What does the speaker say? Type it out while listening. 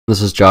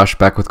This is Josh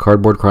back with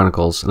Cardboard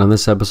Chronicles, and on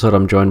this episode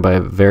I'm joined by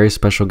a very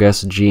special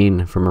guest,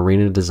 Jean from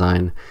Arena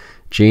Design.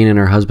 Jean and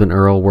her husband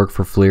Earl worked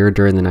for Fleer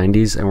during the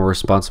 90s and were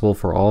responsible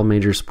for all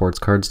major sports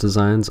cards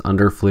designs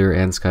under Fleer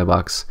and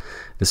Skybox.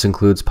 This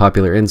includes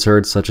popular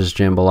inserts such as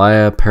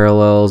Jambalaya,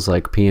 parallels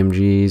like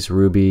PMGs,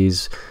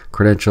 Rubies,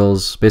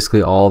 Credentials,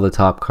 basically all the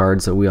top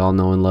cards that we all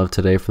know and love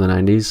today from the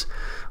 90s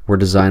were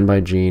designed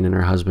by Jean and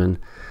her husband.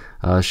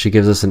 She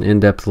gives us an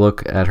in-depth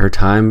look at her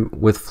time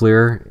with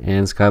Fleer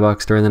and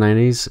Skybox during the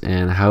 90s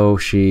and how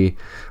she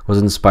was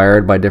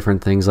inspired by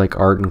different things like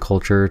art and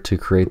culture to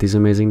create these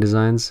amazing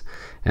designs,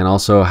 and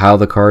also how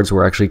the cards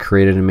were actually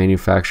created and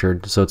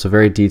manufactured. So it's a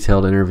very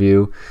detailed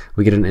interview.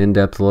 We get an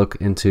in-depth look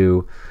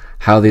into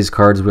how these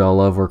cards we all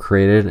love were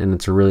created, and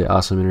it's a really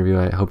awesome interview.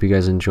 I hope you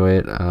guys enjoy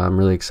it. I'm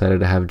really excited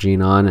to have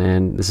Jean on,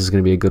 and this is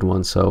going to be a good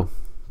one, so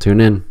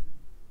tune in.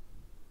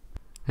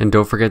 And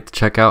don't forget to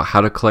check out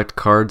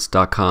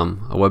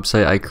howtocollectcards.com, a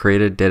website I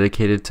created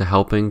dedicated to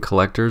helping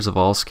collectors of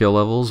all skill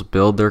levels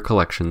build their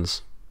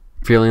collections.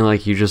 Feeling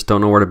like you just don't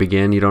know where to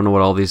begin, you don't know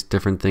what all these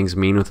different things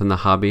mean within the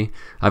hobby?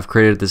 I've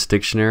created this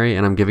dictionary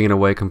and I'm giving it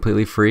away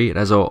completely free. It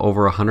has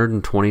over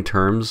 120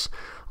 terms,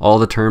 all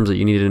the terms that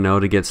you need to know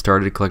to get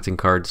started collecting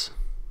cards.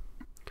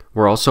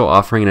 We're also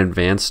offering an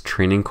advanced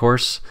training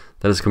course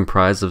that is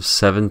comprised of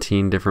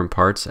 17 different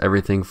parts,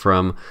 everything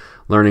from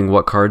learning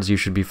what cards you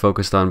should be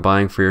focused on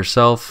buying for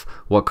yourself,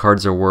 what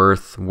cards are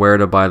worth, where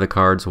to buy the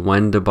cards,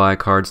 when to buy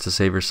cards to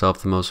save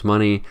yourself the most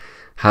money,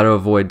 how to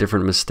avoid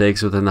different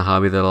mistakes within the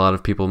hobby that a lot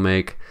of people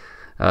make.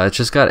 It's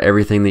just got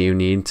everything that you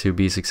need to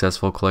be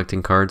successful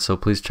collecting cards, so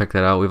please check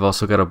that out. We've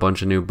also got a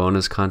bunch of new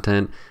bonus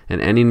content,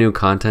 and any new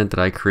content that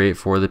I create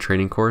for the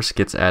training course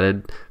gets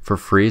added for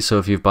free. So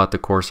if you've bought the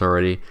course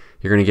already,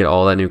 you're going to get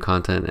all that new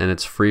content, and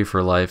it's free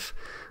for life.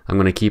 I'm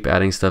going to keep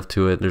adding stuff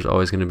to it. There's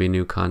always going to be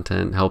new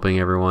content helping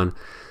everyone.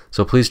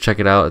 So please check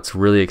it out. It's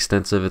really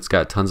extensive. It's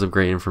got tons of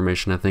great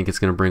information. I think it's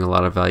going to bring a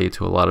lot of value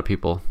to a lot of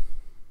people.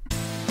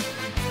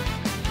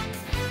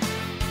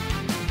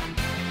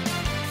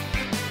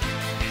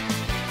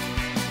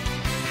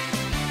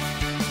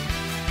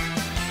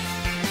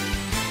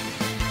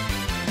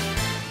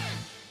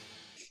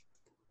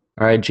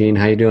 All right, Jean,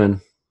 how you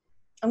doing?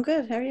 I'm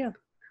good. How are you?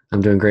 I'm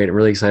doing great. I'm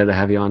really excited to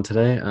have you on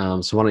today.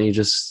 So why don't you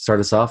just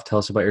start us off? Tell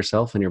us about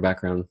yourself and your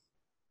background.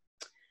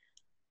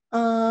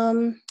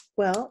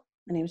 Well,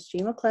 my name is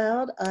Jean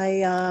McLeod.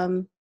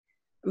 I'm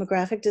a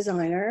graphic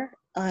designer.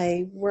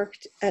 I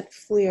worked at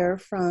Fleer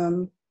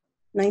from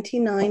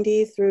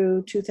 1990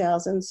 through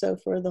 2000, so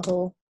for the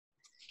whole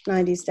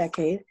 90s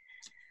decade.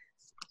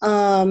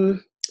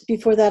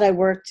 Before that, I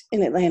worked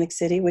in Atlantic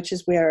City, which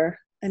is where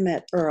I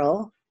met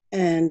Earl.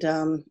 And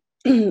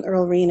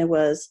Earl Rena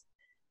was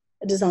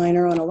a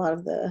designer on a lot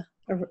of the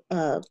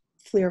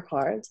Fleer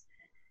cards.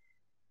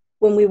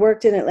 When we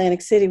worked in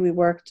Atlantic City, we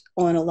worked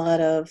on a lot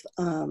of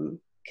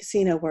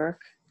casino work.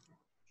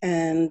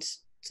 And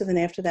so then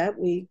after that,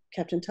 we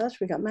kept in touch.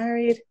 We got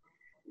married.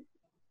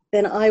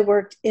 Then I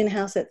worked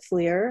in-house at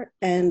Fleer,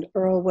 and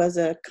Earl was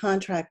a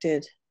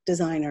contracted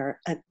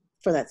designer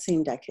for that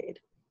same decade.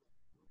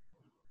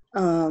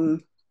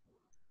 That's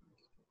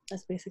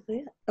basically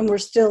it. And we're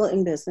still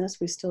in business.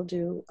 We still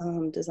do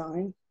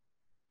design.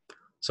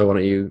 So why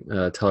don't you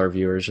tell our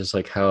viewers just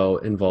like how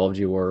involved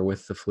you were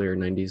with the Fleer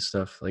 90s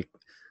stuff, like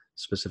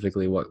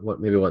specifically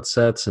what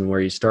sets and where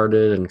you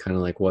started, and kind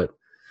of like what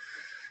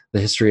the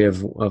history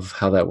of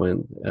how that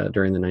went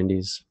during the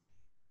 90s.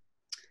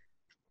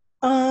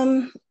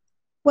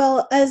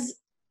 Well, as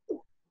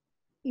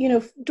you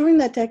know, during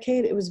that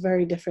decade, it was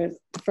very different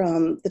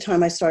from the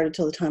time I started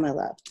till the time I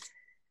left.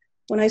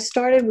 When I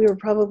started, we were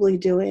probably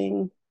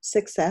doing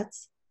 6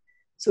 sets.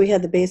 So we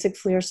had the basic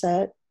Fleer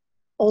set.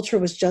 Ultra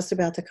was just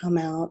about to come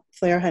out.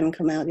 Flair hadn't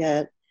come out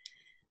yet.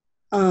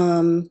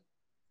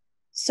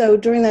 So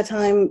during that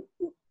time,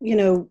 you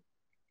know,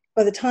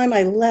 by the time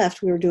I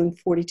left, we were doing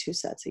 42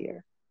 sets a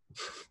year.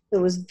 It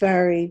was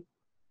very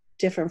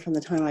different from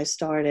the time I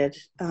started.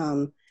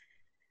 When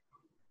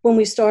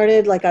we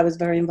started, like, I was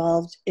very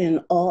involved in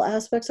all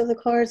aspects of the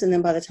cards. And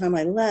then by the time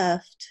I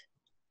left,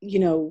 you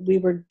know, we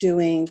were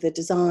doing the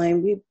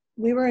design.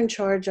 We were in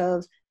charge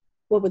of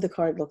what would the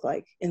card look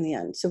like in the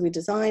end. So we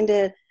designed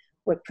it,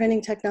 what printing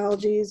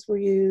technologies were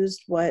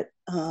used, what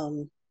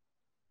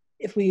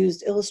if we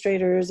used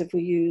illustrators, if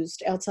we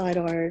used outside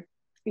art,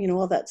 you know,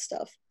 all that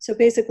stuff. So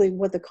basically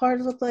what the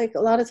card looked like, a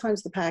lot of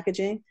times the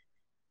packaging.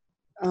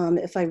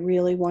 If I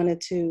really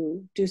wanted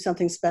to do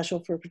something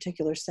special for a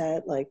particular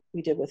set, like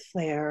we did with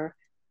Flair,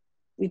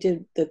 we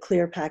did the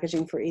clear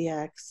packaging for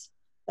EX,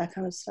 that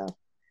kind of stuff.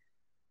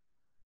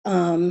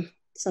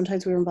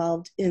 Sometimes we were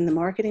involved in the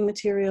marketing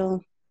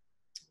material.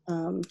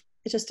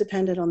 It just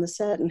depended on the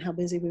set and how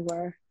busy we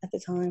were at the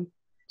time.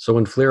 So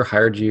when Fleer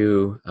hired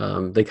you,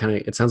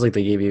 it sounds like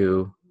they gave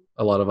you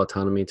a lot of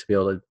autonomy to be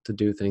able to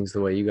do things the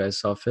way you guys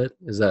saw fit.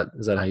 Is that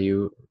how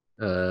you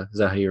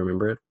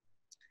remember it?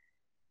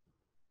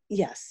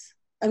 Yes.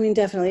 I mean,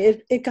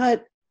 definitely. It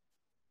got,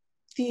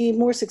 the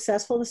more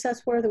successful the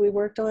sets were that we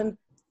worked on,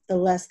 the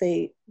less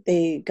they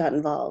got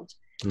involved.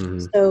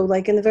 Mm-hmm. So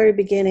like in the very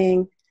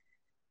beginning,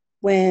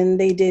 when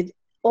they did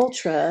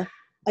Ultra,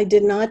 I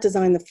did not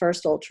design the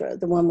first Ultra,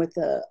 the one with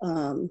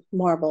the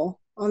marble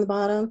on the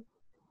bottom.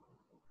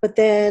 But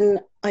then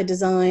I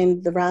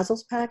designed the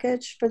Razzles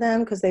package for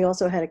them because they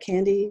also had a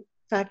candy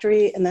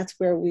factory, and that's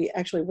where we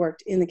actually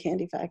worked in the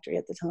candy factory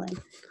at the time,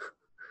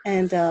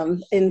 and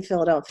in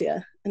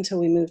Philadelphia until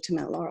we moved to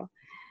Mount Laurel.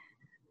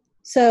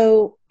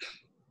 So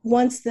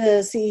once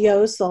the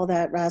CEO saw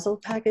that Razzle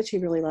package, he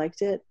really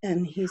liked it,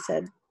 and he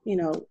said,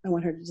 I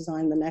want her to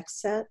design the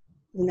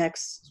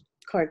next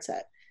card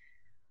set.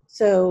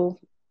 So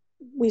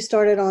we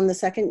started on the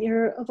second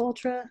year of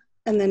Ultra,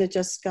 and then it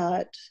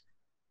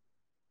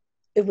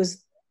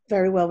was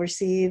very well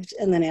received.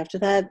 And then after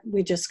that,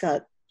 we just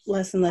got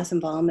less and less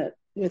involvement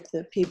with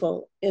the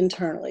people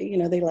internally.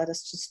 They let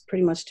us just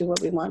pretty much do what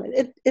we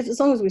wanted. As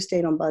long as we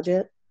stayed on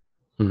budget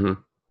and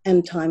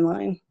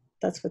timeline,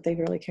 that's what they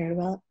really cared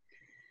about.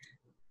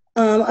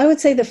 I would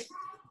say the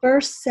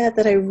first set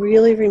that I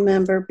really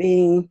remember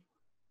being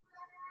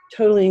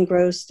totally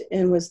engrossed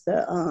in was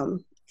the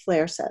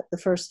Fleer set. The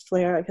first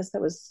Fleer, I guess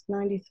that was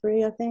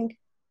 93, I think.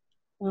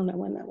 I don't know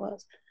when that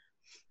was.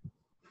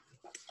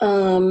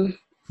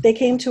 They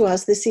came to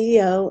us, the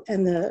CEO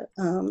and the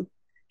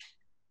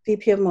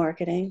VP of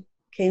marketing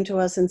came to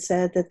us and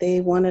said that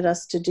they wanted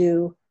us to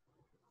do,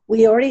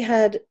 we already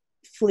had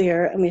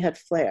Fleer and we had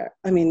Flair.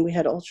 We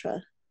had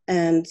Ultra.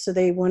 And so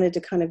they wanted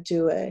to kind of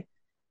do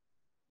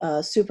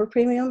a super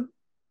premium.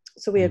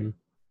 So we had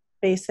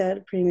base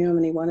set, premium,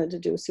 and he wanted to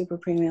do a super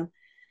premium.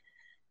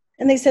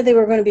 And they said they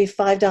were going to be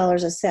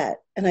 $5 a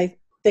set. And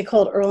they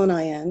called Earl and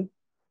I in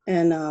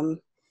and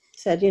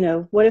said,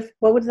 what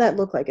would that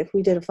look like if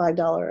we did a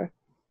 $5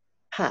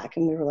 pack?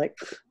 And we were like,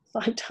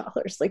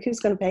 $5? Like, who's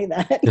going to pay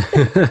that?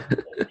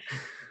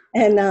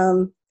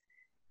 And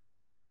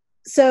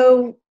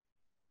so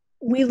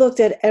we looked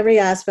at every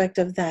aspect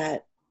of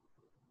that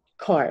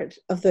card,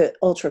 of the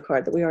Ultra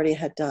card that we already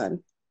had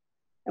done.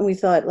 And we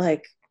thought,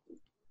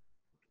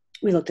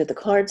 we looked at the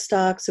card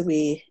stock, so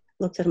we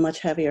looked at a much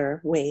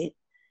heavier weight.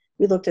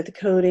 We looked at the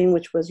coating,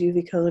 which was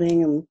UV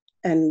coating,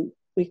 and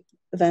we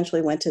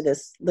eventually went to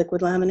this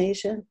liquid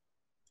lamination.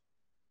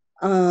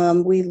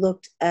 We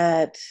looked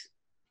at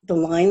the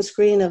line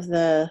screen of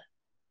the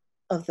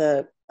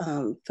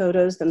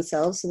photos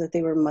themselves so that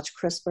they were much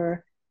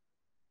crisper.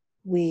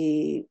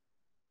 We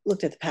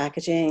looked at the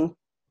packaging,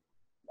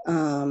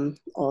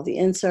 all the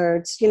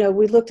inserts.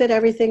 We looked at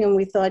everything and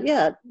we thought,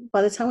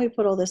 by the time we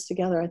put all this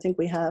together, I think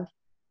we have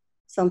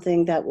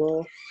something that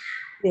will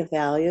be of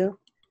value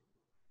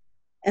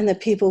and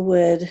that people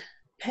would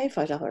pay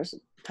 $5 a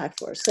pack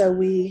for. So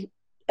we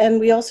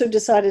also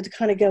decided to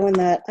kind of go in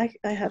that,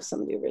 I have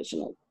some of the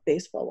original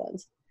baseball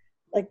ones,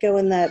 go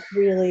in that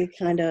really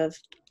kind of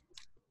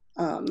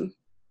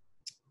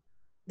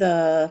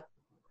the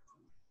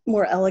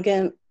more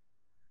elegant,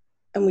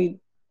 and we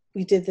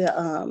did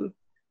the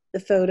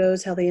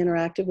photos, how they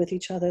interacted with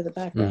each other, the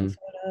background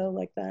photo,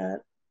 like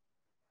that.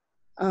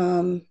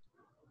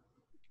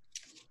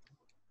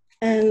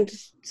 And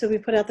so we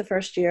put out the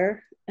first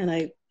year, and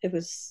it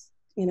was,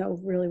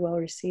 really well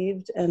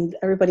received, and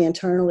everybody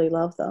internally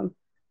loved them.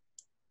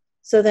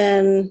 So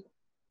then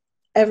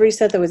every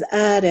set that was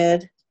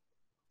added,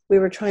 we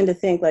were trying to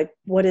think,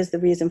 what is the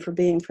reason for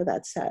being for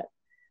that set?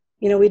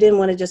 We didn't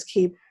want to just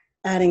keep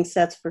adding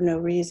sets for no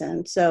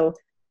reason. So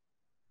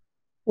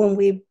when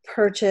we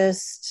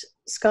purchased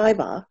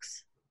Skybox,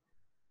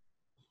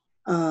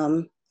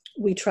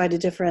 we tried to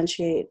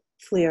differentiate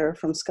Fleer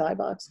from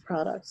Skybox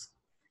products.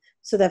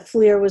 So that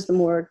Fleer was the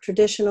more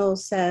traditional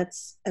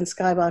sets, and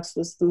Skybox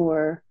was the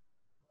more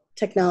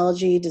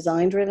technology,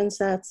 design-driven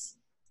sets,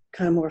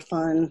 kind of more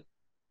fun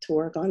to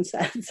work on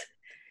sets.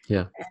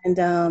 Yeah.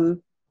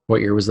 And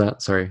what year was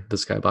that? Sorry, the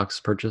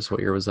Skybox purchase. What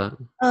year was that?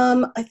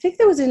 I think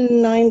that was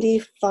in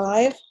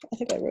 95. I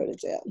think I wrote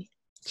it down.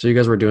 So you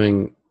guys were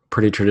doing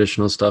pretty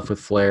traditional stuff with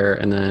Flair,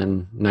 and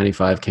then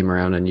 95 came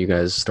around and you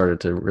guys started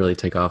to really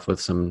take off with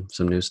some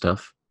new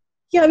stuff.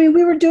 Yeah,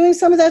 we were doing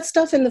some of that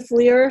stuff in the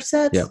Fleer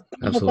sets. Yeah,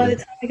 absolutely. But by the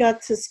time we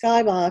got to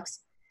Skybox,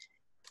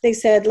 they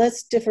said,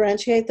 let's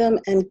differentiate them.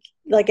 And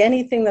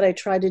anything that I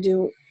tried to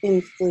do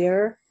in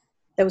Fleer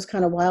that was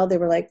kind of wild, they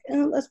were like,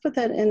 let's put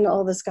that in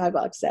all the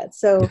Skybox sets.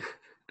 So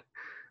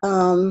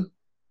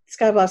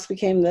Skybox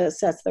became the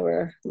sets that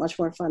were much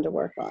more fun to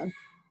work on.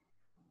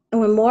 And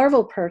when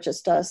Marvel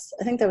purchased us,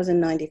 I think that was in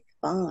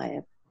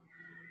 95,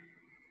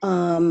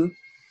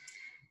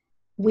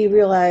 we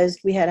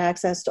realized we had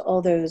access to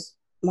all those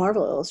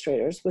Marvel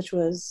illustrators, which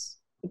was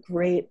a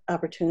great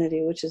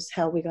opportunity, which is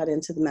how we got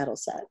into the metal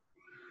set.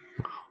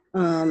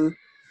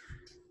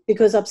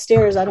 Because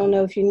upstairs, I don't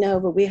know if you know,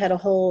 but we had a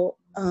whole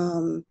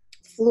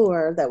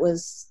floor that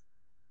was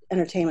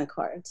entertainment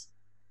cards.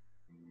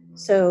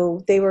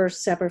 So they were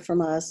separate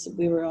from us.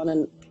 We were on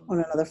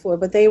another floor,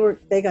 but they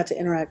got to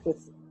interact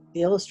with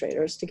the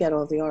illustrators to get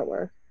all the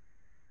artwork.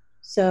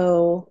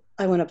 So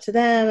I went up to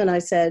them and I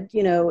said,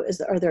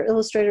 are there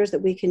illustrators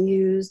that we can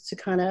use to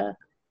kind of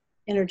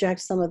interject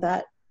some of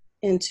that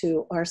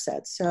into our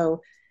sets?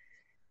 So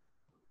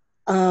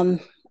I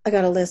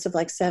got a list of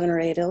 7 or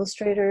 8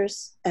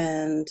 illustrators,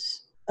 and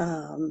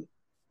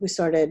we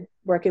started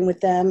working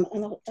with them,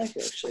 and I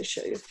can actually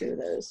show you a few of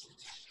those.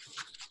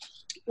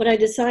 What I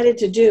decided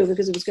to do,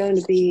 because it was going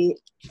to be,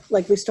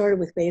 like, we started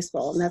with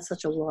baseball, and that's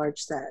such a large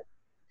set.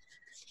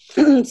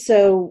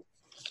 So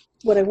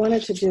what I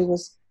wanted to do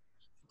was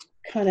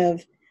kind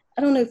of,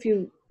 I don't know if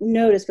you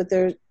noticed, but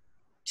there are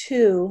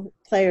 2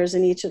 players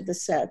in each of the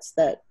sets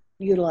that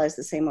utilize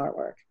the same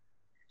artwork.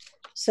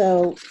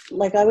 So,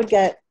 like,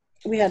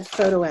 we had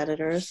photo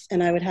editors,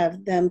 and I would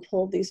have them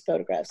pull these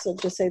photographs. So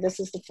just say this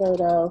is the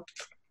photo,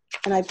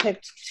 and I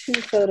picked 2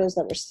 photos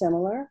that were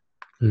similar.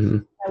 Mm-hmm.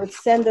 I would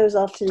send those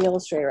off to the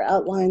illustrator,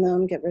 outline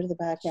them, get rid of the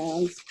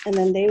backgrounds, and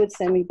then they would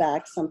send me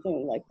back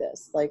something like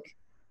this. Like,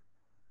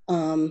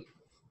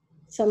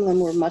 some of them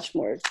were much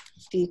more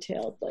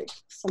detailed, like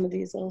some of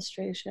these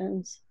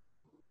illustrations.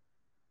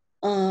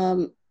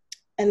 And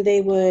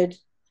they would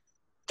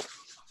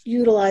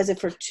utilize it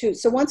for 2.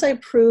 So once I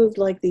approved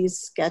like these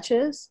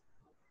sketches,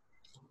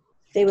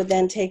 they would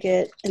then take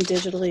it and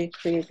digitally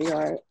create the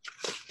art.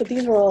 But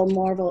these were all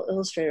Marvel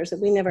illustrators that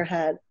we never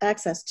had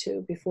access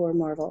to before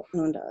Marvel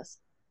owned us.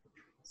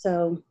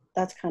 So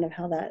that's kind of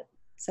how that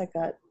set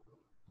got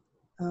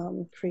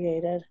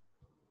created.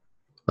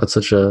 That's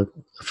such a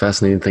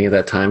fascinating thing at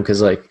that time,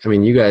 because, like, I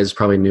mean, you guys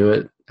probably knew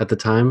it at the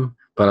time,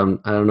 but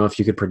I don't know if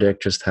you could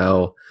predict just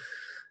how,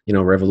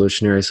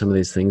 revolutionary some of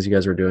these things you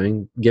guys were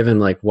doing, given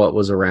like what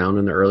was around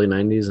in the early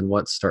 90s and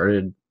what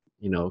started,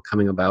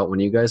 coming about when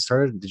you guys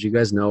started. Did you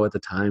guys know at the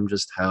time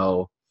just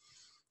how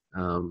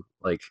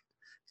like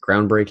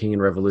groundbreaking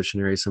and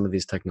revolutionary some of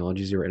these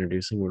technologies you were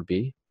introducing would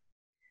be?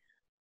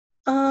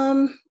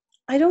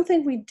 I don't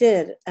think we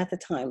did at the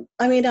time.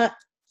 I mean,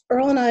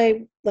 Earl and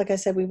I, like I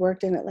said, we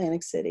worked in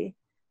Atlantic City.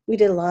 We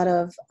did a lot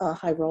of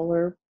high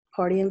roller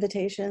party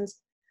invitations.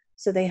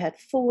 So they had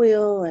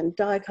foil and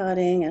die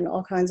cutting and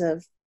all kinds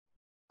of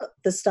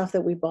the stuff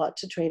that we bought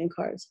to trading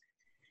cards.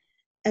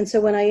 And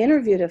so when I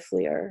interviewed at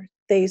Fleer,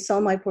 they saw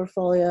my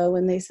portfolio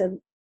and they said,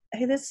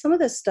 hey, some of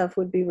this stuff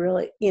would be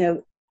really,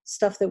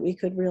 stuff that we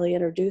could really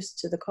introduce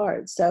to the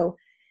cards. So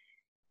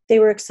they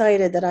were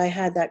excited that I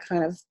had that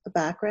kind of a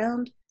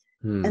background.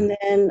 And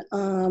then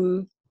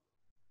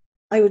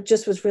I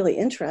just was really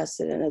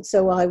interested in it.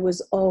 So I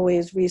was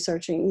always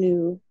researching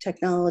new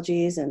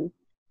technologies and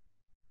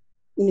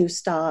new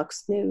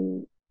stocks,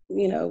 new,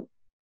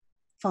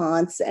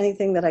 fonts,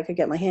 anything that I could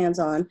get my hands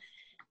on.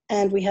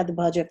 And we had the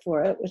budget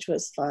for it, which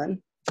was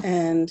fun.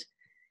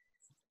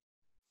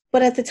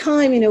 But at the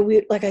time,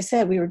 like I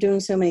said, we were doing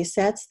so many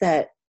sets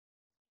that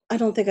I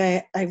don't think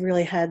I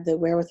really had the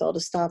wherewithal to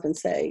stop and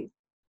say,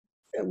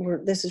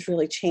 this is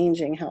really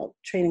changing how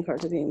trading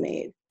cards are being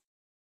made.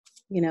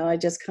 I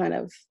just kind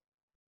of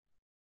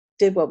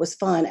did what was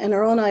fun. And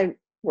Earl and I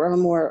were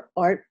more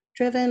art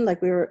driven,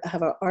 like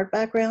have our art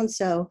background.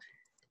 So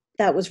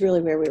that was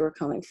really where we were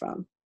coming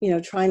from,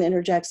 trying to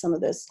interject some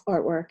of this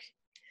artwork,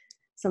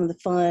 some of the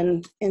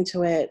fun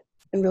into it,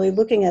 and really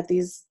looking at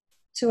these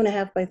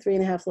 2.5 by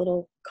 3.5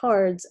 little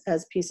cards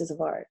as pieces of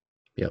art.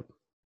 Yep.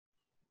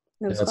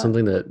 That's fun.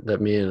 Something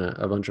that me and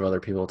a bunch of other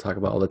people talk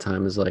about all the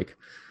time is like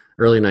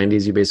early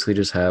 90s, you basically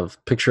just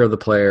have picture of the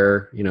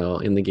player,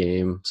 in the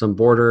game, some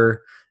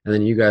border, and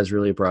then you guys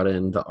really brought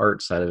in the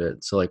art side of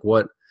it. So like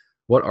what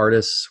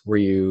artists were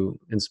you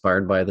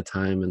inspired by at the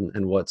time,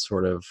 and what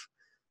sort of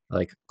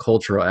like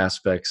cultural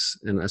aspects,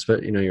 and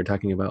especially, you're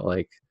talking about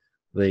like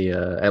the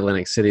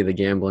Atlantic City, the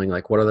gambling,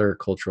 like what other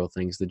cultural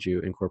things did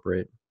you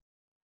incorporate?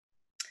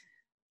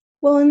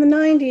 Well, in the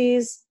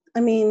 90s,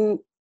 I mean,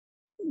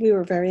 we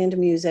were very into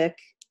music,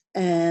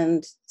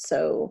 and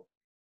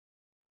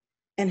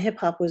hip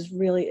hop was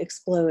really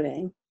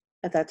exploding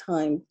at that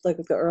time, like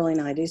with the early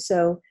 90s.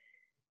 So,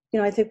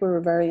 I think we were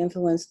very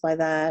influenced by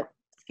that.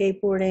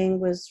 Skateboarding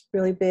was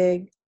really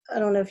big. I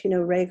don't know if you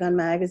know Ray Gun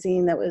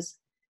magazine, that was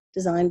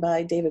designed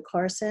by David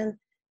Carson.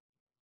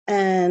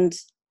 And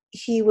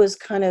he was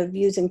kind of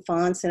using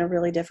fonts in a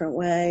really different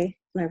way.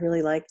 And I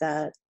really liked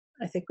that.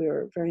 I think we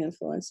were very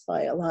influenced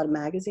by a lot of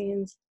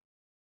magazines.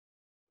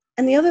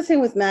 And the other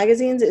thing with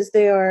magazines is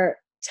they are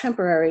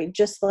temporary,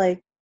 just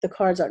like the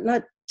cards are.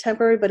 Not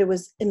temporary, but it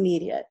was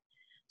immediate.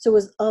 So it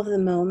was of the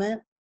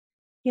moment.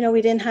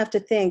 We didn't have to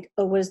think,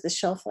 oh, what is the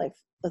shelf life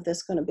of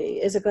this going to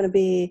be? Is it going to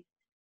be,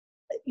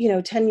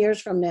 10 years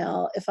from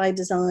now, if I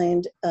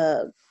designed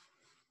a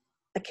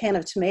can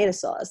of tomato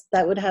sauce,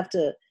 that would have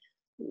to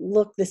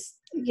look this,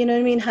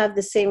 have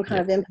the same kind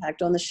of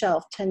impact on the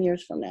shelf 10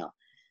 years from now.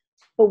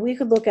 But we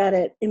could look at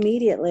it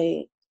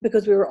immediately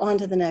because we were on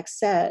to the next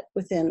set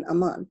within a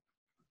month.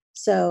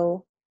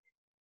 So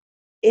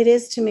it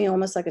is, to me,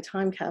 almost like a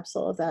time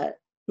capsule of that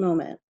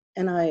moment.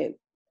 And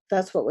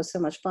that's what was so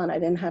much fun. I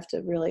didn't have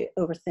to really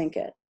overthink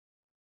it.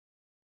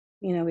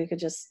 We could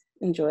just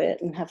enjoy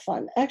it and have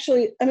fun.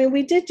 Actually, I mean,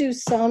 we did do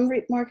some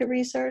market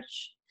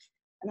research,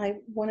 and I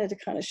wanted to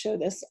kind of show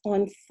this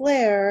on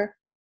Fleer.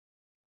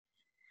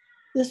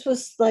 This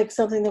was like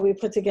something that we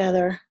put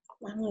together.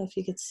 I don't know if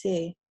you could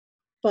see,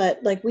 but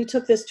like we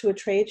took this to a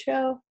trade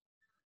show.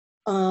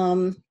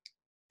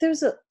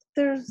 There's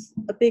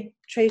a big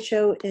trade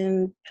show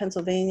in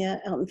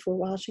Pennsylvania, out in Fort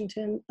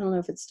Washington. I don't know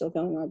if it's still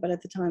going on, but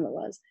at the time it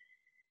was.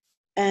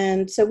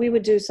 And so we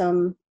would do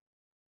some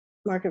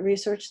market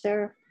research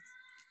there.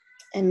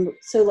 And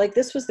so like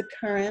this was the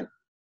current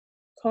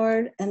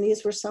card, and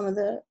these were some of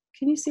the,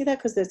 can you see that?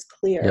 Because it's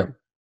clear. Yep.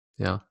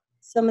 Yeah.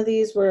 Some of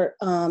these were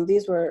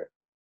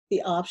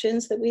the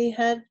options that we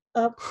had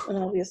up, and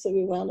obviously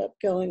we wound up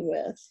going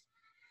with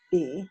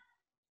B.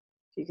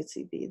 You could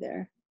see B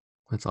there.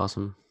 That's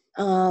awesome.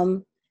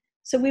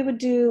 So we would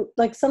do,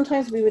 like,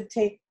 sometimes we would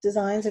take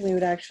designs and we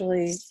would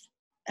actually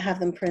have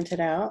them printed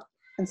out,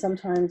 and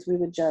sometimes we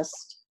would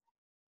just,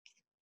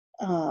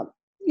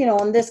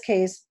 in this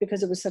case,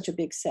 because it was such a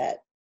big set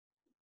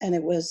and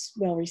it was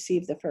well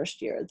received the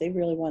first year, they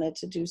really wanted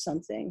to do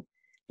something,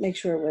 make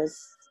sure it was,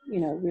 we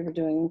were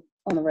doing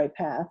on the right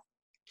path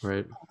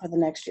right for the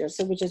next year.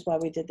 So which is why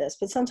we did this.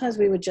 But sometimes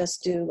we would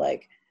just do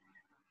like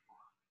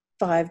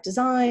 5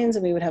 designs,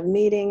 and we would have a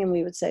meeting and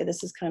we would say,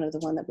 this is kind of the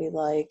one that we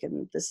like,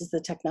 and this is the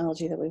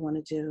technology that we want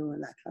to do,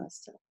 and that kind of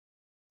stuff.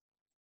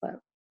 But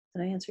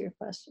did I answer your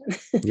question?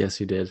 Yes,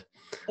 you did.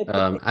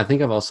 I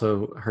think I've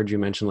also heard you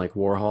mention like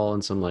Warhol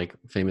and some like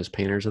famous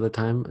painters of the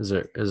time. Is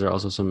there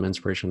also some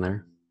inspiration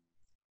there?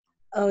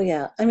 Oh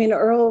yeah, I mean,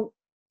 Earl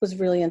was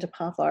really into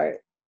pop art,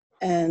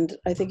 and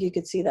I think you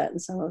could see that in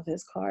some of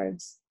his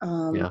cards.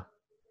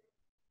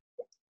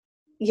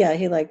 Yeah,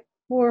 he liked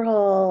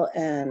Warhol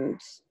and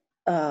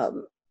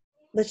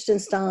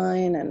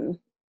Lichtenstein and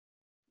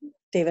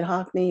David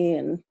Hockney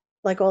and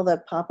like all the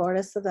pop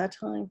artists of that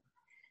time.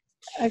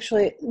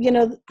 Actually,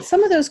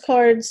 some of those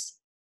cards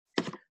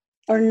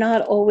are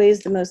not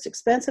always the most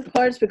expensive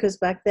cards, because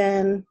back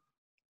then,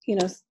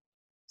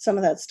 some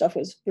of that stuff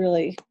was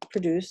really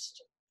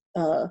produced,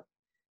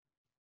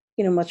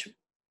 much,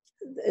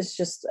 it's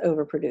just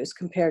overproduced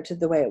compared to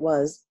the way it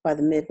was by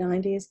the mid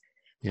 90s.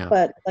 Yeah.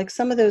 But like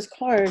some of those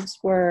cards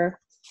were,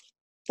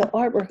 the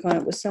artwork on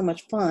it was so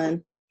much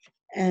fun.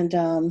 And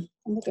I'm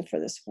looking for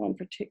this one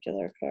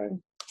particular card.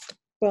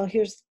 Well,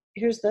 here's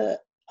the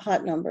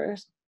hot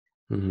numbers,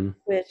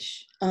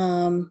 which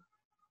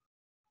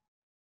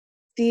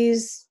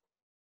these,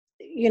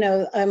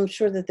 I'm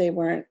sure that they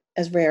weren't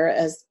as rare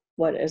as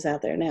what is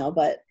out there now,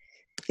 but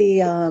the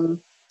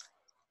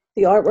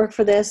artwork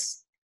for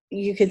this,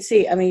 you could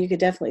see, you could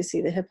definitely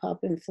see the hip hop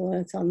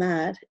influence on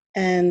that.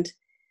 And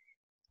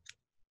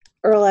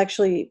Earl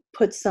actually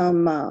put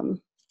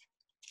some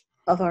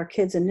of our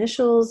kids'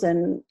 initials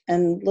and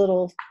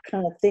little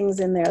kind of things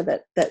in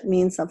there that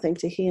mean something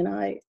to he and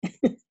I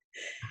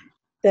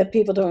that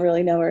people don't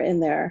really know are in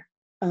there.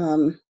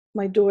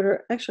 My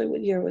daughter, actually,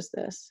 what year was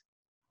this?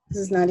 This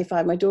is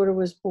 95. My daughter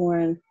was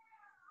born,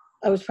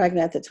 I was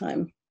pregnant at the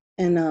time.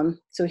 And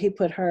so he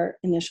put her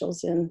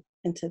initials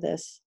into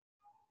this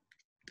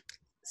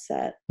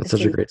set. That's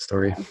such a great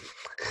story.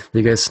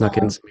 You guys snuck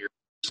in some of your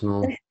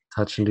personal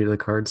touch into the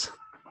cards.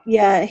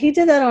 Yeah, he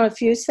did that on a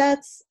few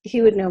sets.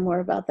 He would know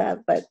more about that,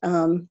 but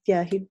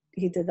yeah,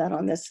 he did that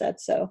on this set.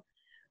 So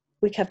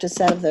we kept a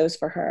set of those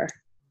for her,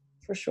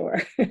 for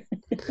sure.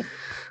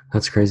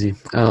 That's crazy.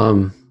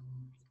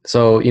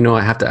 So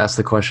I have to ask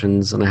the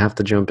questions, and I have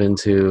to jump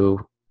into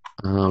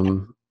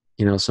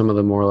some of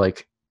the more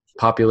like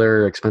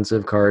popular,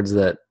 expensive cards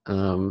that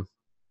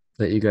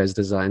you guys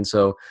designed.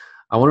 So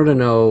I wanted to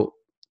know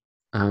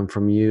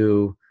from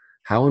you,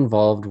 how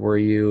involved were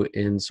you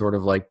in sort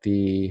of like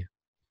the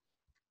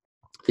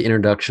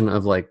introduction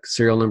of like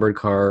serial numbered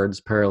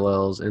cards,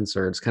 parallels,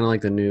 inserts, kind of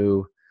like the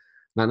new,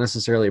 not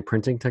necessarily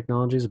printing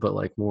technologies, but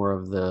like more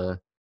of the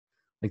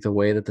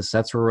way that the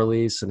sets were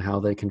released and how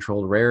they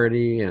controlled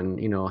rarity, and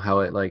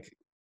how it like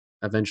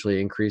eventually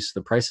increased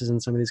the prices in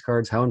some of these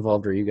cards. How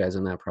involved are you guys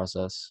in that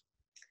process?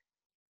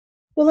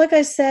 Well, like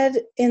I said,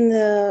 in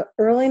the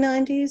early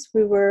 90s,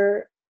 we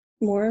were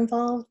more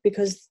involved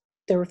because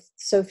there were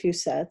so few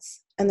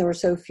sets and there were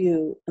so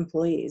few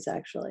employees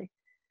actually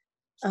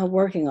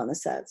working on the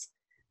sets.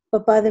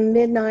 But by the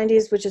mid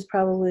 90s, which is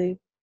probably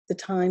the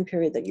time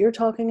period that you're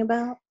talking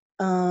about,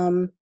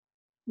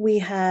 we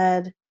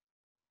had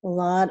a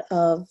lot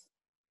of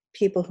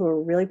people who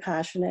were really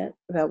passionate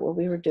about what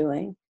we were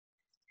doing,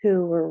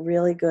 who were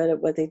really good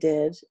at what they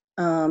did.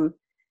 And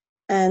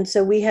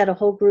so we had a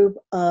whole group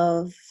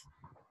of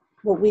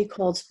what we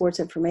called sports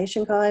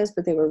information guys,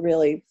 but they were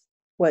really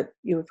what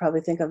you would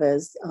probably think of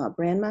as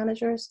brand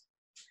managers.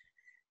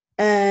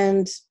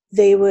 And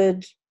they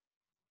would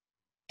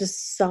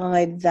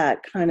decide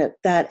that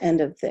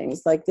end of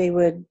things. Like they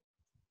would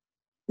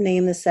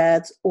name the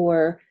sets,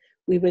 or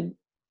we would,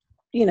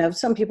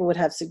 some people would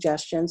have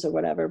suggestions or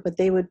whatever, but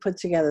they would put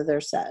together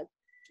their set.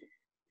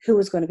 Who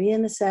was going to be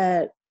in the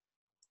set,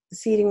 the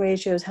seating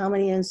ratios, how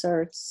many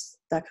inserts,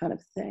 that kind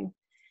of thing.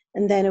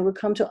 And then it would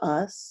come to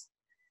us,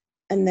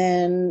 and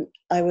then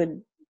I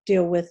would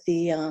deal with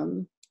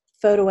the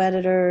photo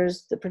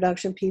editors, the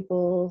production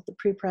people, the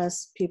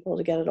pre-press people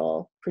to get it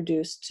all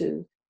produced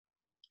to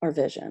our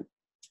vision.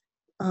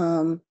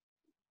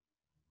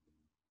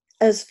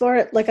 As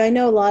far like, I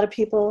know a lot of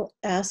people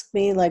ask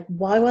me like,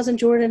 why wasn't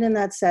Jordan in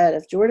that set?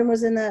 If Jordan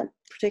was in that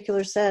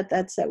particular set,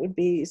 that set would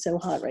be so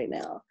hot right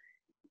now.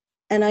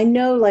 And I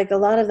know like a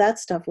lot of that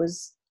stuff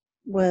was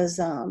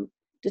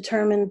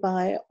determined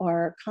by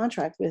our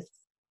contract with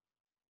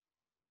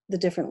the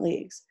different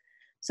leagues.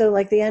 So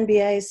like the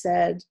NBA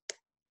said,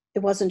 it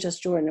wasn't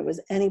just Jordan, it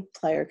was any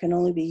player can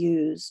only be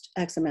used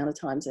X amount of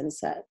times in a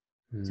set.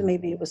 So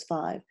maybe it was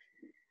 5.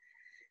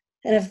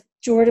 And if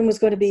Jordan was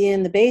going to be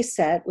in the base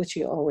set, which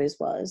he always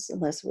was,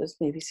 unless it was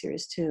maybe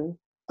series 2,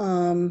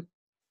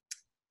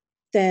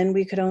 then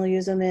we could only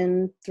use him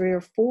in 3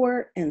 or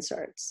 4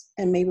 inserts.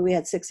 And maybe we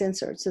had 6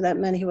 inserts. So that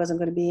meant he wasn't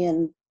going to be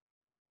in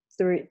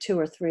 2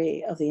 or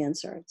 3 of the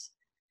inserts.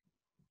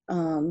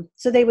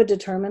 So they would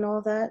determine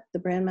all that, the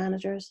brand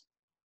managers.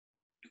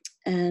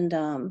 And,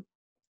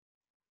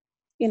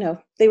 you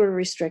know, they were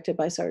restricted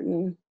by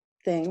certain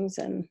things,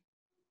 and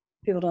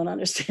people don't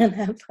understand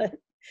that, but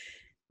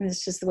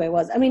it's just the way it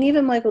was. I mean,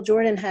 even Michael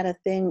Jordan had a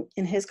thing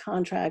in his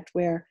contract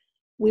where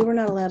we were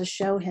not allowed to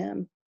show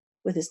him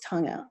with his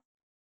tongue out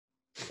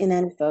in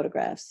any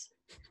photographs,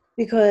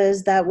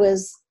 because that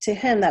was, to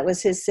him, that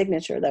was his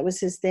signature. That was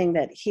his thing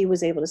that he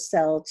was able to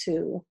sell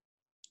to,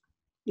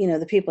 you know,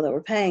 the people that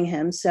were paying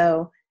him.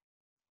 So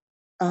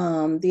the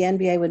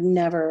NBA would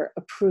never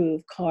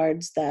approve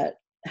cards that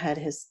had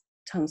his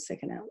tongue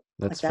sticking out.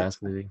 That's like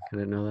fascinating. I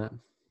didn't know that.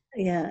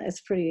 Yeah, it's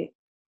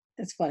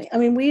funny. I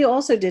mean, we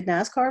also did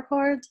NASCAR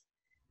cards,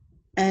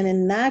 and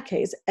in that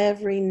case,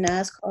 every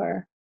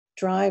NASCAR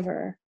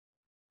driver,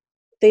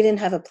 they didn't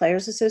have a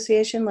players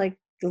association like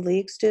the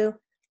leagues do.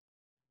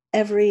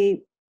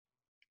 Every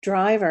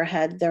driver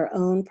had their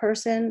own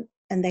person,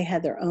 and they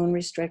had their own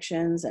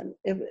restrictions, and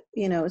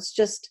you know, it's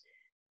just,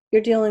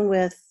 you're dealing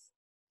with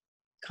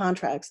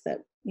contracts that,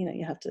 you know,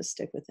 you have to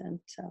stick within.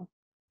 So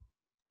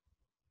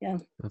yeah,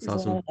 That's there's a lot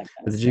awesome. of that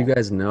kind But of did you stuff.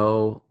 guys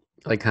know,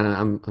 like, kind of,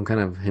 I'm kind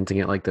of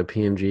hinting at like the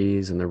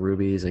PMGs and the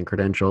Rubies and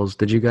credentials.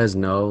 Did you guys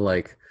know,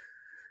 like,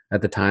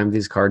 at the time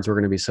these cards were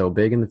going to be so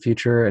big in the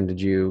future, and did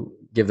you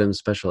give them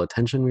special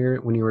attention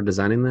when you were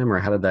designing them, or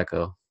how did that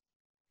go?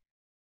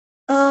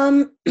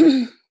 Um,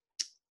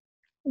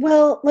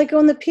 well, like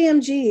on the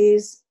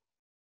PMGs,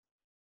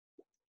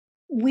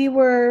 we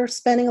were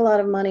spending a lot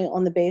of money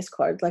on the base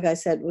card. Like I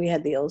said, we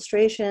had the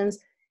illustrations.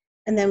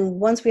 And then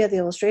once we had the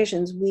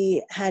illustrations,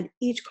 we had,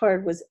 each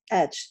card was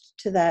etched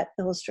to that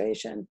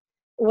illustration.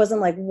 It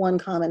wasn't like one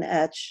common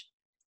etch,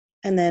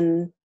 and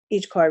then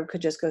each card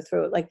could just go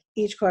through it. Like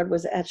each card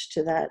was etched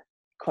to that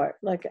card.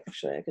 Like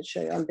actually, I could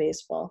show you on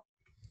baseball.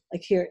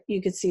 Like here,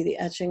 you could see the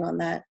etching on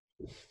that.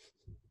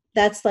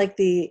 That's like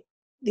the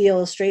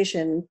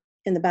illustration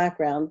in the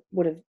background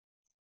would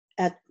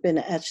have been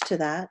etched to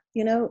that,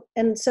 you know?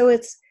 And so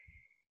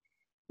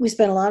we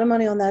spent a lot of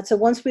money on that. So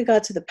once we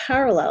got to the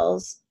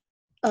parallels,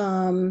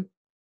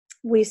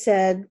 we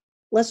said,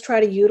 let's try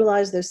to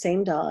utilize those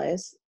same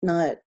dyes,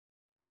 not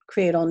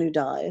create all new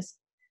dyes,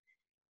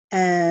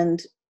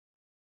 and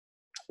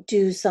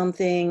do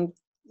something,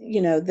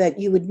 you know, that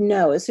you would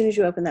know as soon as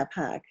you open that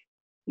pack,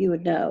 you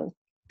would know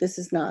this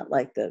is not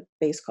like the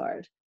base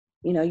card.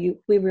 You know,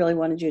 we really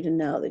wanted you to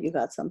know that you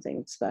got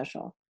something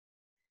special.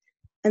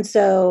 And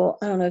so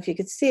I don't know if you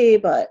could see,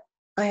 but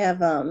I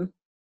have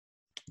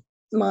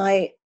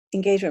my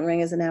engagement ring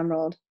is an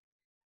emerald.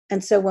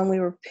 And so when we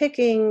were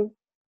picking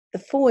the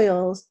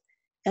foils,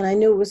 and I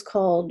knew it was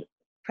called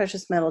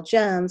Precious Metal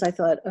Gems, I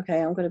thought,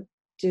 okay, I'm going to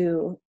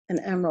do an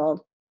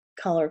emerald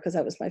color because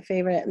that was my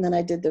favorite. And then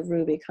I did the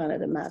ruby kind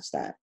of to match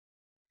that.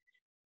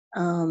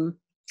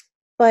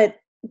 But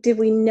did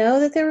we know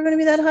that they were going to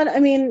be that hot? I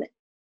mean,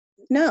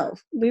 no,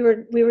 we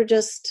were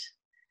just,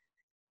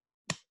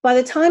 by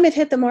the time it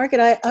hit the market,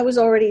 I was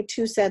already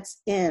 2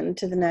 sets in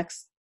to the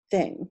next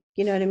thing.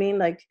 You know what I mean?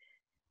 Like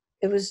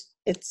it was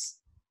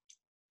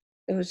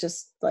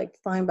just like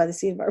flying by the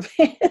seat of our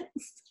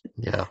pants.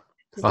 Yeah.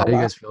 Just Well, a how do you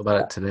lot. guys feel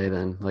about it today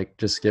then? Like,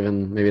 just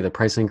given maybe the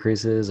price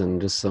increases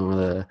and just some of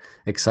the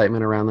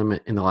excitement around them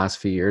in the last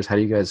few years, how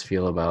do you guys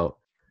feel about,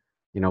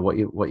 you know,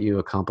 what you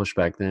accomplished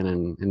back then,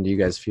 and do you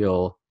guys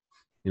feel,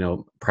 you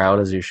know, proud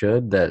as you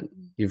should that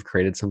you've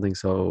created something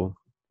so,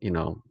 you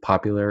know,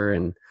 popular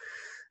and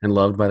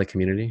loved by the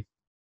community?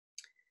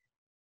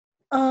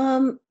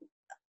 Um,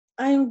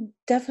 I'm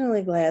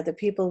definitely glad that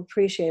people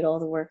appreciate all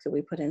the work that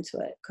we put into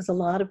it, because a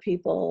lot of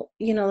people,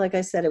 you know, like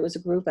I said, it was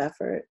a group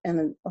effort,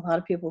 and a lot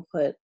of people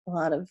put a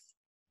lot of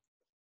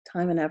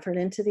time and effort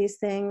into these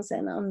things,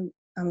 and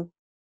I'm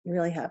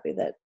really happy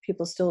that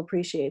people still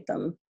appreciate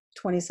them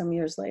 20 some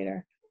years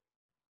later.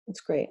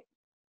 It's great.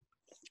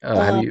 Have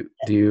Um, you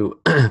do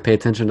you pay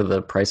attention to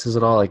the prices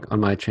at all? Like on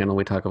my channel,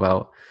 we talk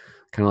about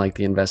kind of like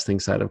the investing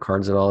side of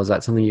cards at all. Is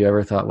that something you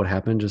ever thought would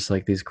happen? Just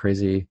like these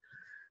crazy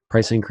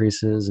price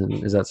increases,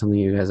 and is that something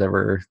you guys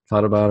ever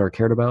thought about or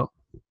cared about?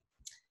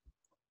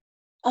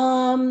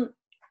 um,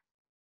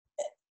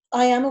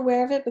 I am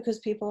aware of it because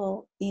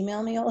people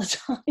email me all the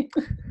time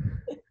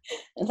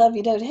and let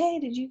me know, hey,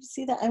 did you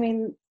see that? I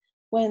mean,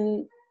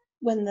 when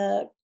when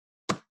the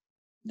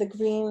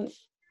green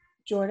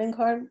Jordan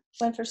card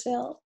went for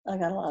sale, I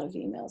got a lot of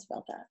emails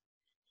about that.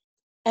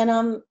 And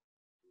I'm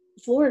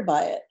floored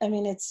by it. I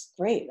mean, it's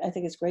great. I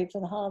think it's great for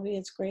the hobby.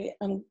 It's great.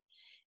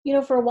 You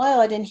know, for a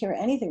while I didn't hear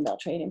anything about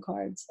trading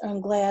cards.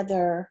 I'm glad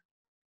they're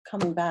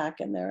coming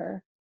back, and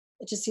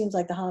it just seems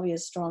like the hobby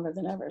is stronger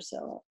than ever.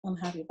 So I'm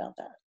happy about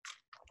that.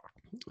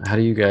 How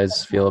do you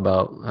guys feel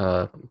about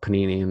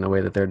Panini and the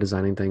way that they're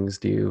designing things?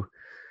 Do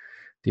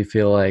you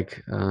feel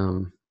like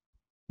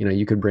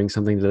you could bring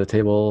something to the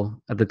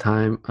table at the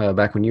time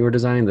back when you were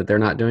designing that they're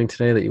not doing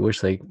today that you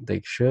wish they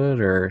should,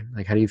 or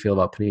like how do you feel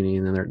about Panini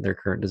and their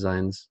current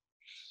designs?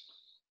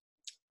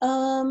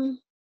 Um,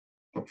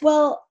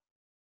 well,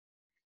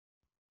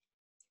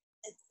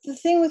 the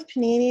thing with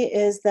Panini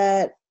is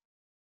that,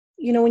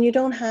 when you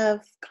don't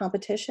have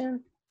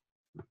competition,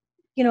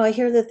 I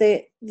hear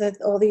that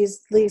all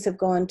these leagues have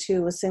gone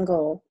to a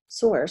single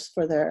source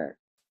for their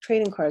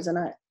trading cards, and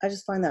I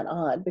just find that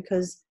odd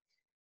because,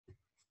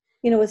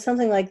 with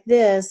something like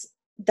this,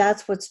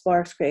 that's what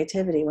sparks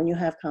creativity when you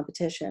have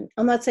competition.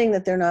 I'm not saying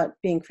that they're not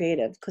being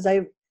creative because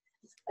I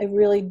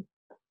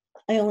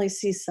only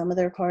see some of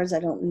their cards. I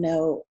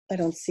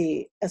don't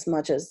see as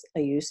much as I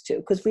used to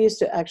because we used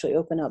to actually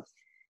open up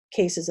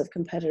cases of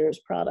competitors'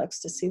 products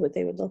to see what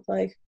they would look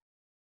like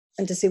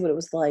and to see what it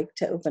was like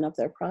to open up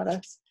their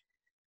products.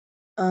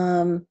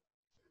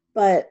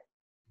 But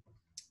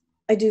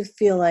I do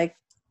feel like,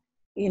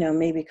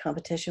 maybe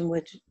competition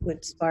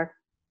would spark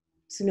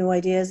some new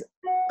ideas.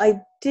 I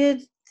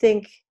did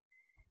think,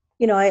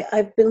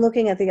 I've been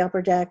looking at the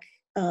Upper Deck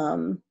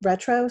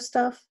retro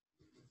stuff,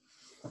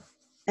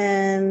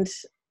 and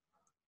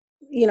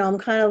I'm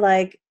kind of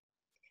like,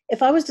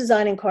 if I was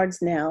designing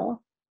cards now,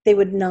 they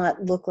would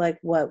not look like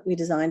what we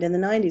designed in the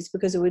 90s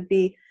because it would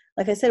be,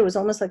 like I said, it was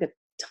almost like a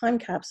time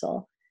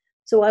capsule.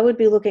 So I would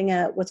be looking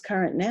at what's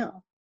current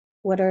now.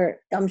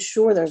 I'm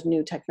sure there's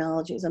new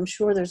technologies. I'm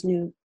sure there's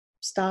new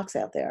stocks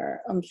out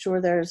there. I'm sure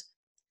there's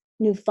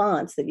new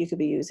fonts that you could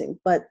be using,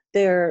 but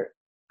they're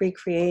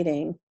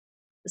recreating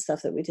the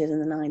stuff that we did in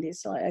the 90s.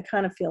 So I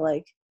kind of feel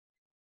like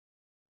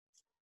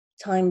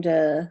time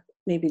to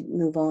maybe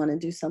move on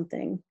and do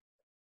something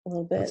a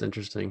little That's bit.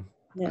 interesting.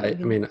 Yeah, I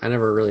mean, I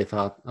never really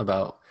thought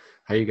about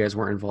how you guys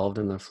weren't involved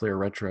in the Fleer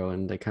retro,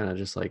 and they kind of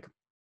just like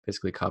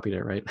basically copied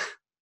it, right?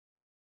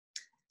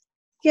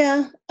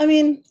 yeah. I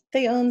mean,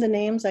 they own the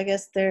names. I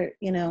guess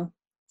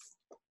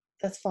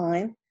that's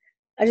fine.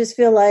 I just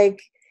feel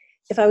like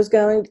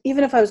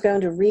even if I was going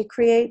to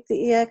recreate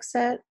the EX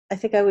set, I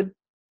think I would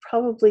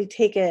probably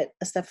take it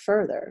a step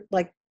further.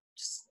 Like,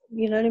 just,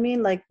 you know what I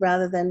mean? Like,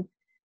 rather than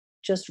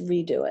just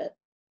redo it.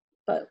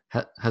 But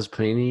Has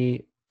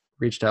Panini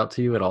reached out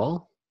to you at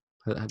all?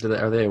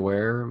 Are they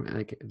aware?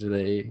 Like,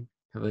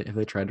 have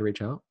they tried to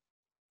reach out?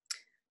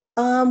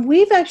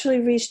 we've actually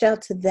reached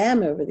out to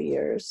them over the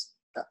years,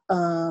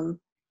 um,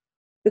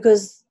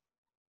 because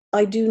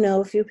I do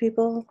know a few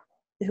people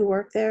who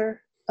work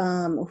there,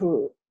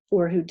 who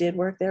did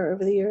work there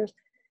over the years.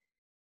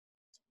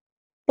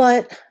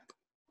 But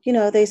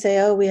they say,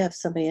 "Oh, we have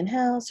somebody in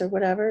house or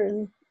whatever,"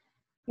 and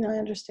I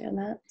understand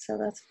that, so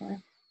that's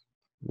fine.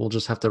 We'll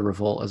just have to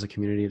revolt as a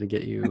community to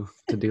get you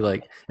to do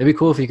like it'd be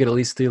cool if you could at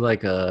least do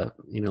like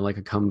like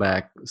a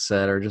comeback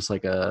set or just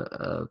like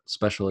a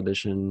special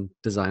edition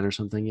design or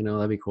something,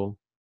 that'd be cool.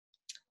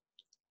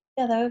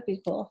 Yeah, that would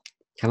be cool.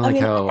 Kind of I like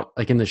mean, how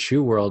like in the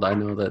shoe world, I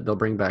know that they'll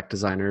bring back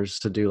designers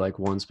to do like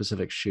one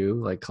specific shoe,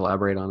 like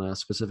collaborate on a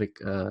specific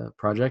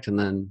project, and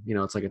then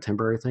it's like a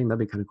temporary thing. That'd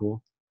be kind of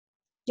cool.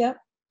 yep.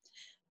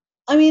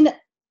 I mean,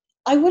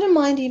 I wouldn't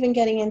mind even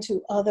getting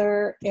into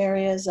other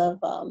areas of,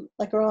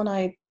 like Earl and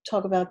I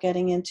talk about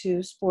getting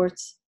into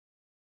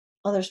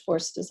other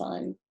sports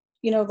design.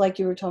 Like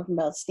you were talking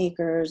about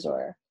sneakers,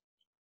 or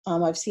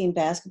I've seen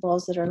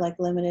basketballs that are like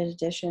limited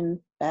edition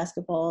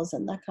basketballs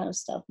and that kind of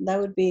stuff. That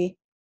would be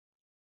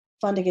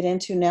fun to get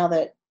into now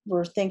that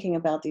we're thinking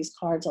about these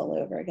cards all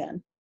over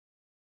again.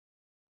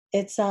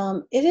 It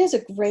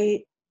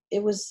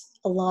was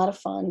a lot of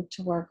fun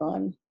to work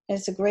on.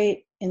 It's a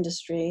great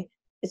industry.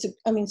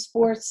 I mean,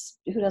 sports,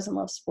 who doesn't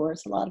love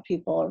sports? A lot of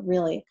people are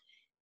really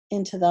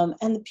into them.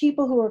 And the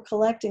people who are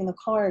collecting the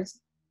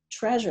cards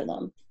treasure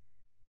them.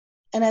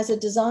 And as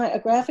a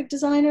graphic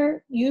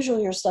designer,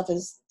 usually your stuff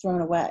is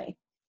thrown away.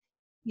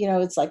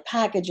 It's like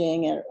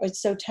packaging, and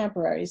it's so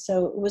temporary.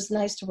 So it was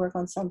nice to work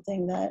on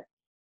something that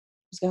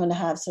was going to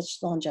have such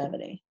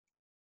longevity.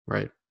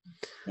 Right.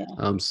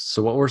 Yeah.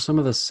 So what were some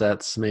of the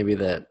sets maybe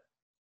that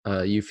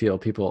you feel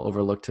people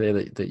overlook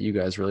today that you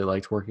guys really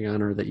liked working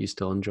on or that you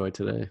still enjoy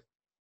today?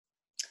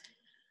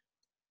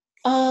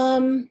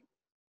 Um,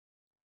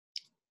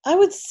 I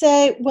would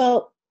say,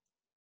 well,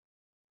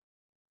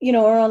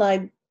 Earl and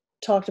I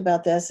talked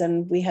about this,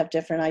 and we have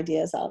different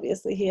ideas.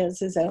 Obviously, he has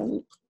his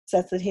own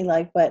sets that he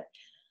liked, but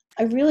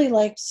I really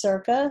liked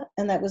Circa,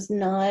 and that was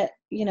not,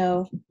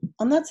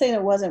 I'm not saying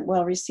it wasn't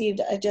well received.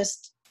 I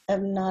just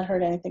have not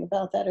heard anything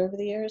about that over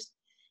the years.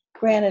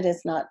 Granted,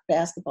 it's not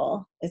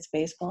basketball; it's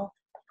baseball,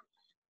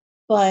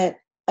 but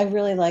I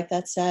really like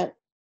that set.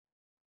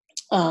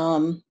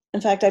 In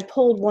fact, I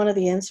pulled one of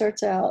the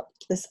inserts out,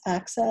 this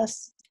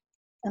Access,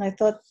 and I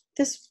thought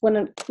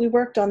when we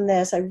worked on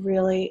this, I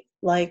really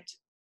liked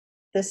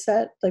this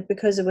set, like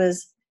because it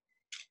was,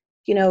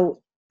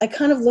 I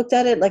kind of looked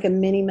at it like a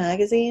mini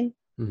magazine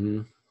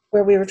Mm-hmm.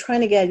 where we were trying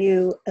to get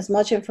you as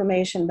much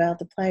information about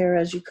the player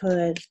as you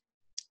could.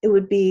 It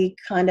would be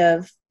kind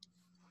of,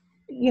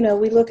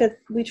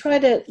 we try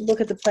to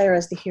look at the player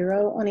as the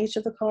hero on each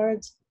of the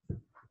cards.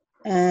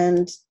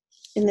 And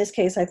in this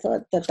case, I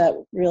thought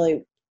that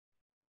really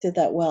did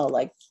that well.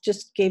 Like,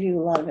 just gave you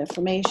a lot of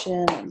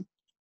information, and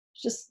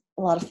just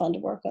a lot of fun to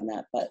work on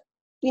that. But,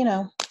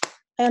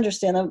 I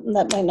understand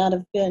that might not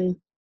have been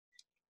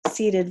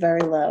seated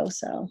very low,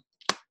 so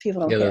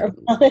people don't care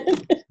about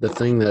it. The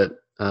thing that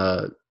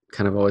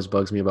kind of always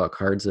bugs me about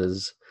cards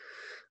is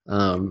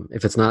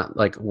if it's not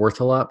like worth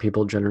a lot,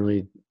 people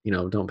generally,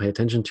 don't pay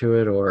attention to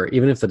it. Or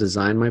even if the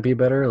design might be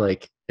better,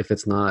 like if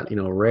it's not,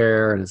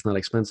 rare and it's not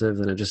expensive,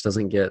 then it just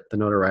doesn't get the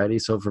notoriety.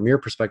 So from your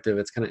perspective,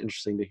 it's kind of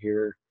interesting to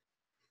hear,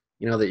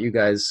 that you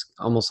guys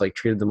almost like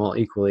treated them all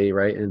equally,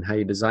 right? And how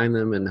you design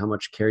them and how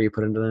much care you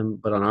put into them.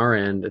 But on our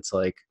end, it's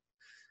like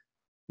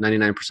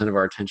 99% of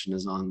our attention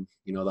is on,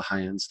 the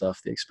high end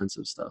stuff, the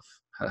expensive stuff.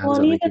 How does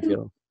that make you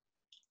feel?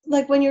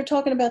 Like when you're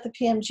talking about the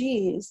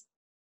PMGs,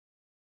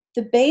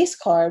 the base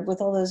card with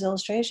all those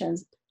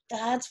illustrations,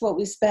 that's what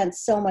we spent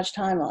so much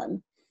time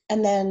on.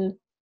 And then,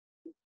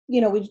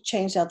 we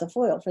changed out the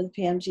foil for the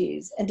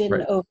PMGs and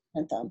didn't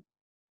overprint them.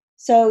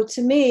 So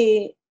to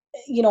me,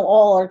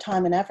 all our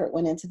time and effort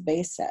went into the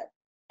base set.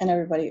 And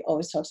everybody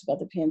always talks about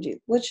the PMG,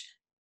 which,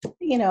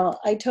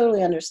 I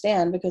totally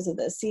understand because of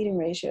the seating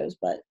ratios.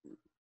 But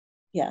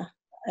yeah,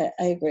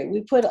 I agree.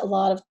 We put a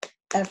lot of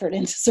effort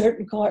into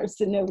certain cards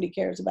that nobody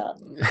cares about.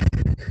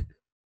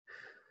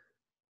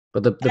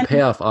 But the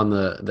payoff on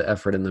the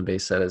effort in the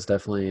base set is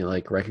definitely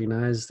like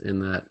recognized in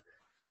that,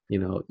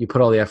 you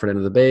put all the effort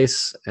into the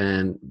base,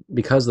 and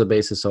because the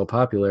base is so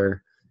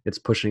popular, it's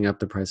pushing up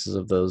the prices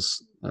of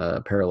those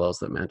parallels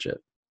that match it.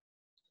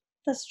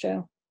 That's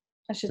true.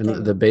 I should think.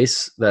 And the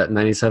base, that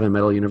 97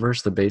 Metal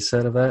Universe, the base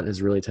set of that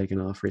is really taken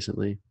off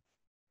recently.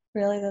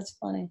 Really? That's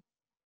funny.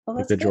 Well,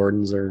 like the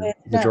Jordan's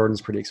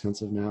pretty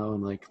expensive now,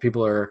 and like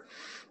people are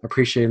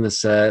appreciating the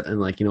set and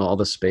like all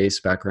the space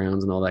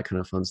backgrounds and all that kind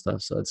of fun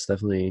stuff. So it's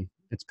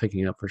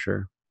picking up for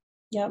sure.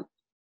 Yep.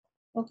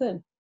 Well,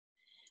 good.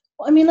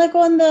 Well, I mean, like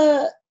on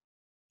the,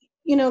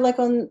 like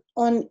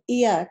on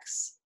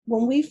EX,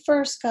 when we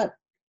first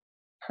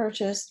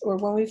purchased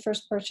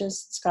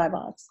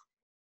Skybox,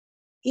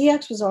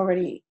 EX was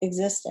already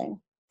existing.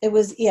 It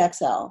was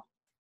EXL,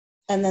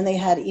 and then they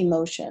had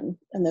Emotion,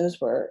 and those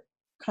were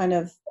kind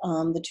of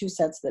the two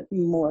sets that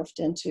morphed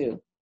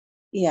into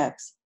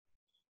EX.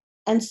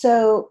 And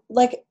so,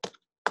 like,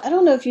 I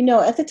don't know if you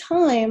know, at the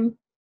time,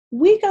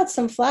 we got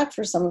some flack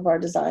for some of our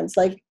designs,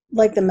 like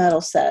the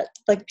metal set.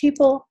 Like,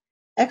 people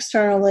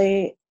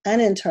externally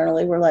and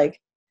internally were like,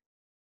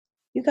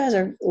 you guys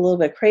are a little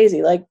bit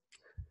crazy. Like,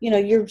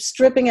 you're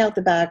stripping out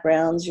the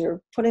backgrounds,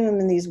 you're putting them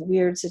in these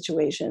weird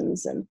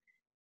situations.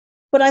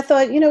 But I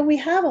thought, we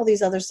have all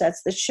these other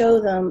sets that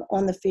show them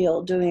on the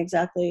field doing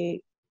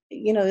exactly,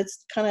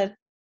 it's kind of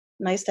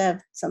nice to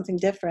have something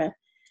different.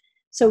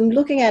 So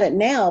looking at it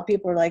now,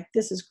 people are like,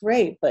 this is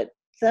great, but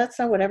that's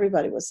not what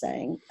everybody was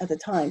saying at the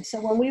time.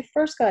 So when we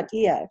first got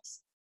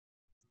EX,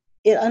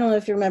 I don't know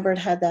if you remember, it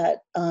had that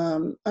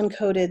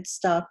uncoated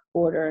stock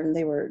border, and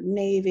they were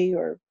navy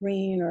or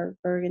green or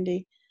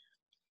burgundy.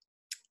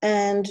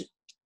 And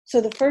so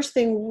the first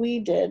thing we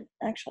did,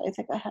 actually, I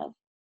think I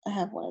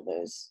have one of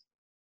those,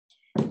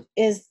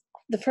 is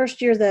the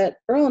first year that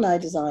Earl and I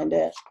designed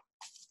it,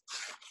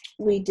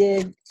 we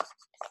did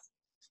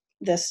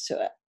this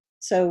to it.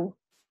 So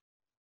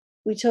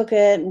we took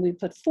it and we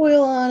put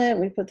foil on it,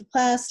 we put the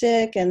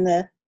plastic and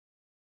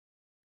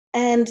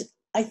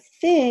I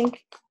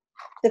think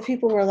that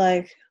people were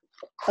like,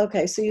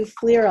 okay, so you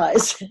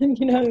Fleerized,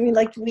 you know what I mean?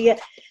 Like we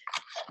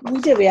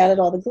added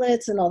all the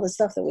glitz and all the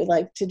stuff that we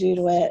like to do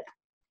to it.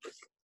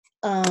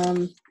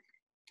 And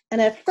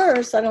at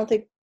first, I don't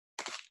think,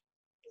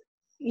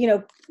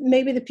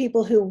 maybe the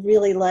people who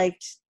really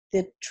liked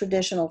the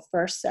traditional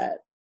first set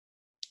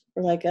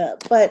were like,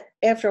 but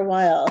after a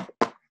while,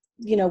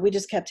 we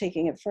just kept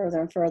taking it further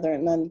and further,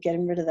 and then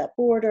getting rid of that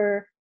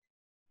border,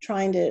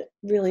 trying to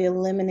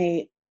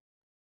really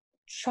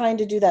trying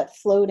to do that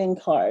floating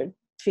card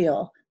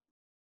feel.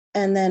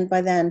 And then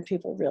by then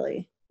people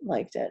really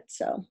liked it.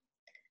 So,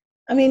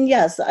 I mean,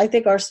 yes, I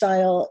think our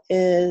style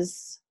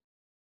has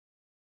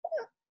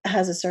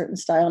a certain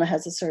style and it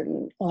has a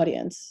certain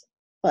audience,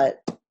 but,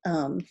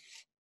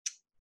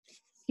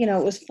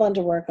 it was fun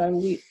to work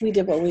on. We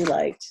did what we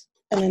liked.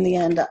 And in the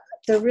end,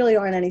 there really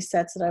aren't any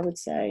sets that I would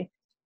say,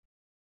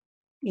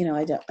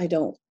 I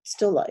don't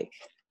still like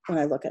when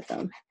I look at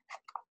them.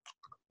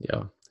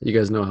 Yeah. You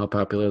guys know how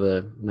popular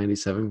the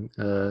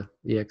 97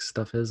 EX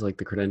stuff is, like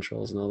the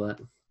credentials and all that?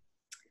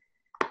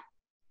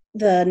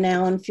 The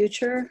now and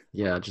future?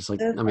 Yeah, just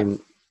like, I mean,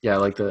 yeah,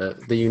 like the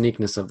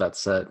uniqueness of that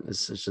set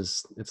is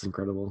just, it's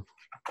incredible.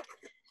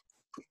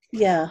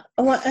 Yeah.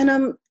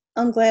 And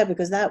I'm glad,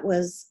 because that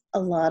was a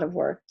lot of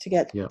work to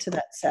get to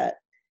that set.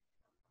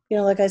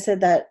 Like I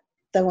said, that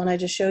one I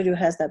just showed you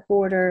has that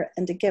border,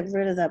 and to get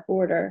rid of that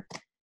border,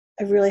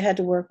 I really had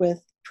to work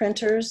with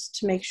printers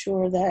to make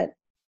sure that,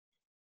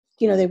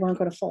 they weren't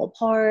going to fall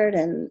apart.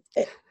 And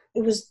it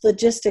was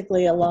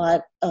logistically a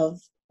lot of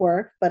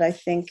work, but I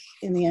think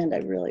in the end, I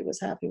really was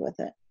happy with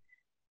it.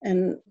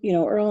 And,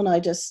 Earl and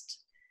I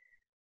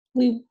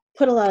we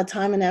put a lot of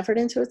time and effort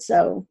into it.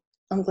 So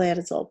I'm glad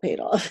it's all paid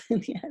off in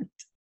the end.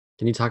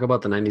 Can you talk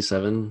about the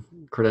 97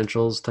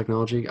 credentials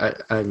technology?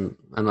 I'm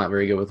not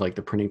very good with like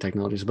the printing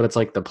technologies, but it's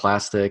like the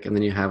plastic, and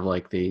then you have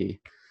like the,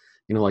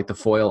 like the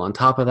foil on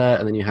top of that,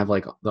 and then you have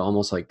like the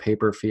almost like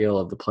paper feel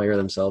of the player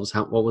themselves.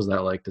 What was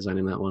that like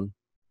designing that one?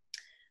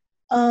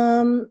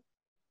 Um,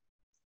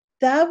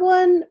 that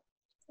one,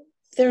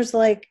 there's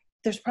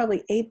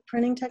probably 8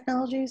 printing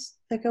technologies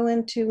that go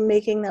into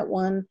making that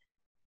one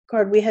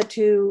card. We had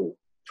to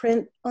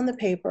print on the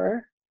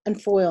paper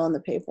and foil on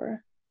the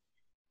paper,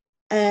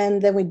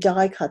 and then we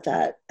die cut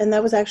that, and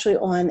that was actually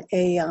on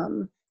a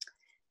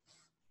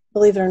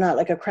believe it or not,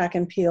 like a crack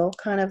and peel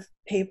kind of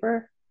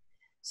paper.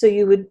 So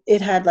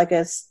it had like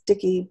a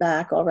sticky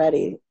back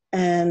already,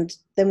 and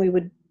then we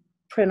would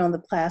print on the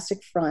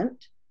plastic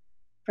front,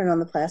 print on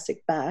the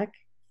plastic back,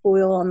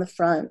 foil on the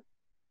front,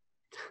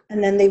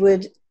 and then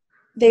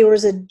there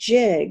was a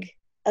jig.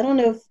 I don't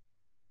know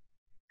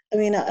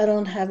I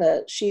don't have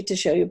a sheet to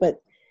show you,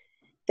 but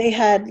they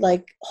had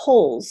like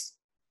holes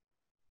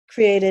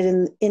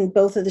created in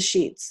both of the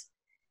sheets,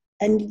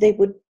 and they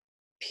would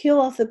peel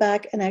off the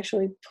back and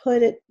actually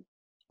put it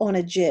on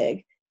a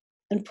jig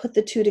and put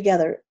the two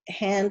together,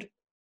 hand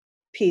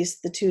piece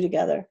the two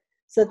together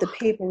so that the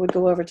paper would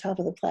go over top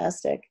of the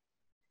plastic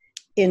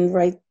in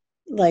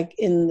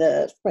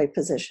the right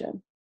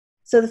position.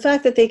 So the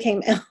fact that they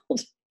came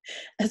out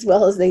as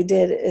well as they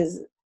did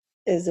is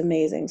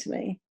amazing to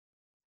me.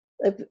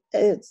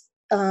 It's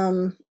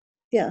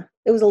yeah,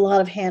 it was a lot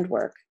of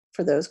handwork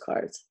for those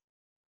cards.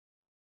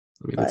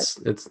 I mean,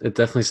 it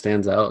definitely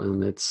stands out,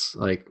 and it's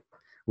like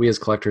we as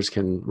collectors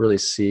can really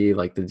see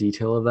like the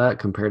detail of that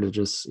compared to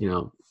just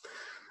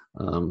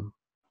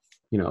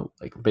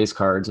like base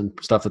cards and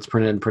stuff that's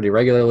printed pretty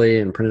regularly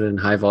and printed in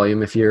high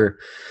volume. If you're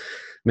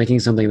making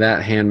something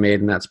that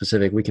handmade and that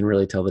specific, we can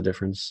really tell the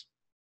difference.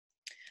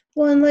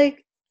 Well, and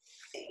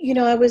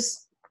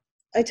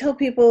I tell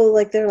people,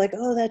 like, they're like,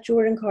 oh, that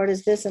Jordan card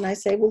is this. And I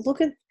say, well, look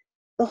at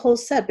the whole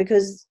set,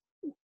 because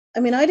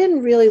I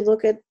didn't really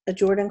look at a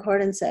Jordan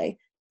card and say,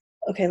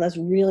 okay, let's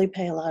really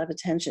pay a lot of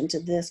attention to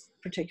this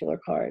particular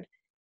card.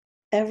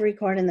 Every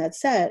card in that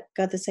set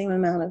got the same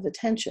amount of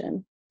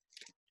attention.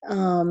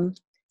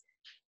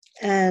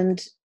 And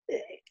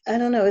I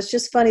don't know, it's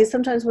just funny.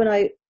 Sometimes when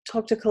I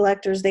talk to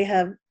collectors, they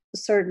have a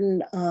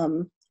certain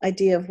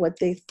idea of what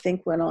they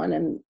think went on.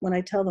 And when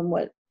I tell them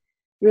what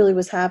really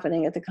was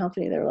happening at the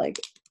company, they're like,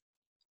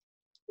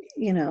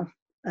 I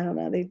don't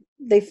know.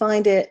 They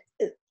find it,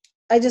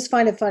 I just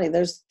find it funny.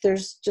 There's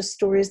just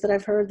stories that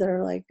I've heard that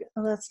are like,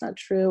 oh, that's not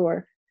true.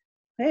 Or,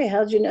 hey,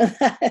 how'd you know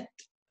that?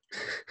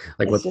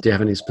 Like, do you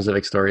have any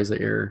specific stories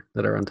that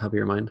are on top of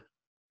your mind?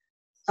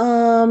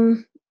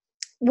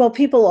 Well,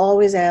 people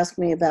always ask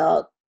me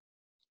about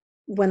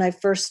when I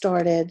first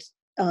started.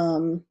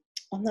 I'm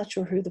not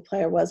sure who the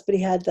player was, but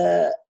he had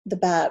the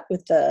bat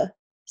with the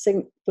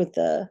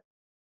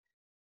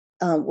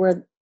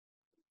where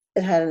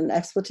it had an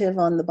expletive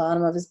on the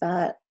bottom of his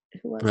bat.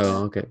 Who was that?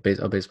 Okay,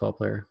 a baseball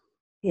player.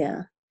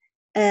 Yeah,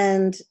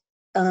 and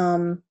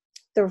there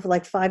were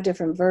like 5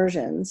 different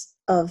versions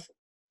of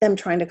them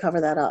trying to cover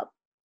that up.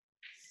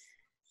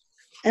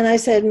 And I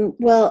said,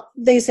 well,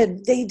 they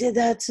said they did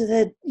that so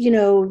that,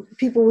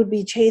 people would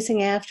be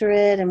chasing after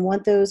it and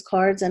want those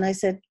cards. And I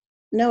said,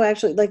 no,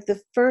 actually, like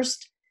the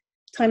first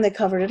time they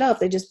covered it up,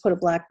 they just put a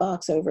black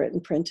box over it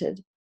and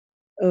printed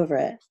over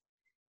it.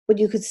 But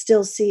you could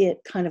still see it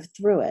kind of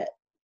through it.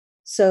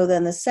 So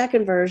then the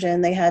second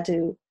version, they had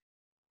to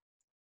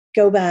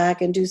go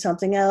back and do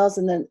something else.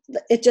 And then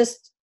it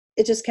just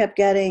kept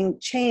getting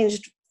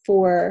changed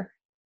for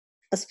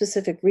a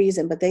specific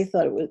reason. But they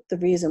thought the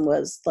reason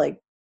was like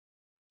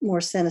more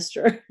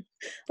sinister.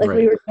 Like, right,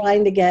 we were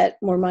trying to get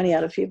more money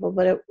out of people,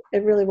 but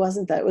it really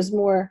wasn't that. It was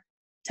more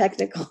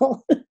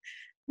technical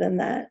than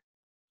that.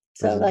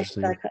 So like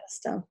that kind of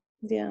stuff.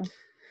 Yeah.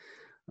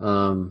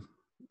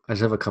 I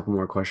just have a couple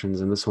more questions,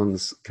 and this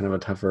one's kind of a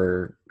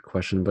tougher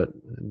question, but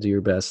do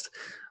your best.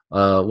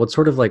 What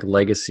sort of like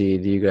legacy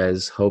do you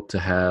guys hope to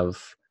have,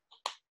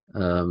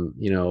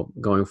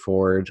 going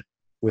forward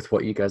with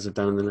what you guys have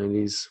done in the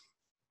 90s?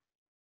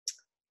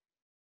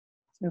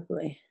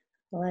 Hopefully,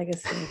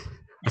 legacy.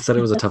 I said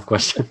it was a tough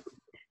question.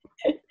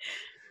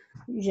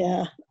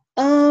 Yeah.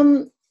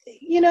 I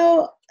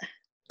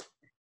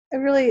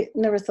really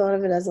never thought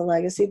of it as a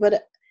legacy,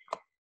 but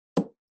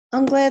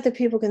I'm glad that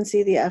people can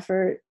see the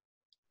effort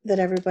that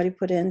everybody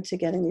put into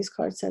getting these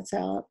card sets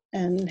out,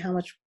 and how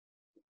much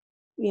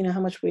we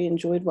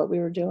enjoyed what we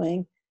were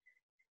doing.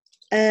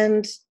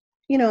 And,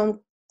 I'm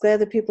glad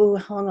that people who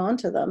hung on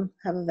to them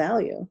have a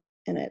value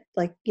in it,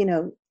 like,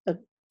 a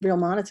real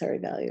monetary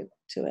value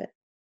to it.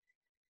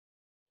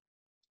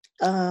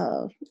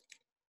 I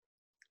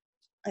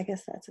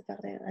guess that's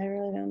about it. I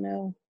really don't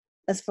know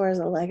as far as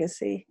a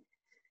legacy.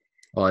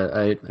 Well,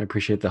 I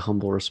appreciate the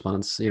humble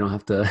response. You don't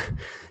have to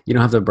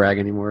brag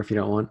anymore if you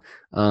don't want.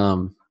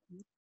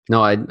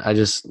 No, I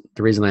just,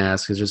 the reason I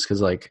ask is just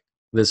because like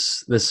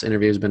this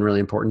interview has been really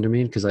important to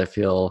me, because I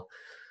feel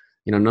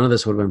none of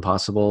this would have been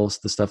possible.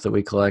 The stuff that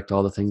we collect,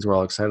 all the things we're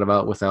all excited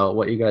about, without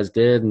what you guys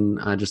did. And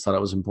I just thought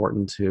it was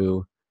important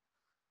to,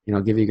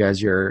 give you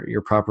guys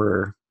your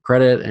proper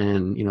credit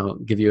and,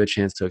 give you a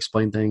chance to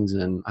explain things.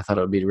 And I thought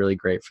it would be really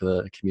great for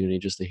the community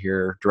just to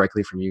hear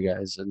directly from you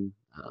guys. And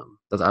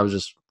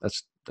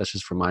that's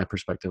just from my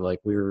perspective. Like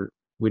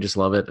we just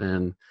love it.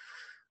 And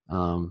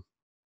um,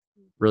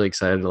 really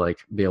excited to like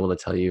be able to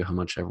tell you how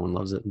much everyone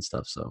loves it and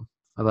stuff. So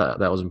I thought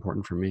that was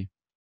important for me.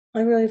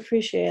 I really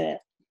appreciate it.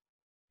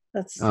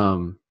 That's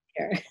Um,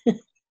 here.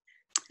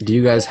 do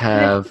you guys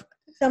have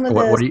Some of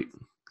what the, do you?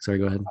 Sorry,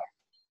 go ahead.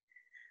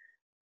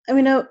 I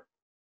mean, I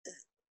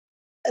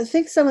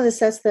think some of the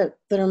sets that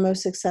are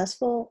most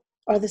successful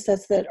are the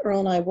sets that Earl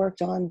and I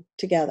worked on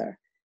together.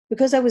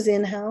 Because I was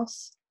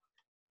in-house,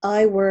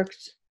 I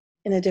worked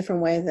in a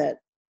different way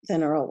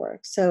than Earl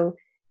worked. So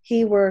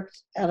he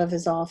worked out of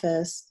his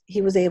office.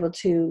 He was able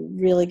to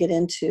really get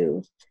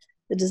into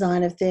the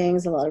design of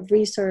things, a lot of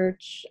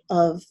research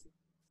of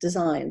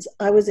designs.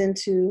 I was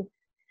into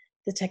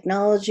the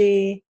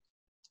technology,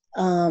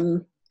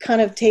 kind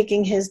of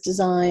taking his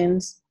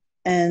designs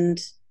and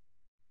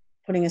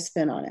putting a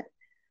spin on it.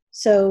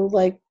 So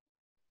like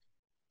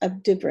I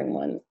did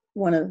bring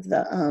one of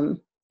the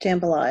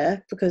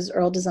Jambalaya because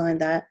Earl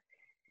designed that.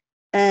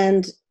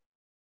 And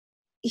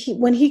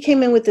when he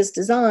came in with this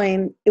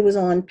design, it was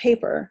on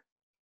paper.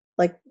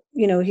 Like,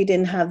 he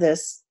didn't have the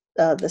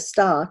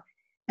stock.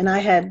 And I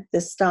had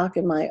this stock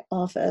in my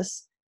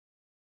office.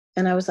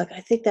 And I was like, I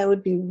think that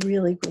would be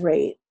really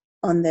great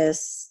on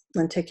this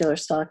lenticular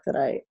stock that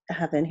I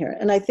have in here.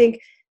 And I think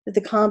that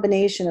the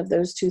combination of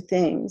those two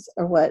things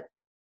are what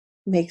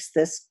makes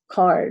this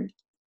card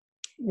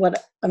one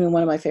of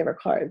my favorite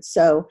cards.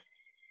 So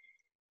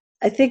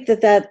I think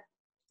that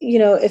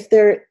if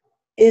there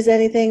is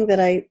anything that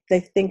I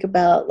think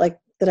about, like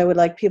that I would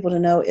like people to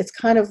know, it's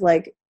kind of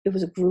like it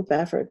was a group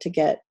effort to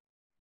get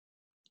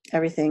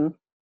everything.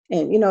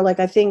 And like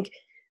I think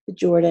the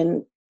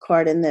Jordan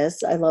card in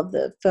this, I love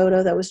the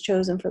photo that was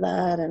chosen for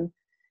that, and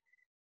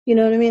you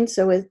know what I mean.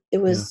 So it Yeah.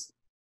 was,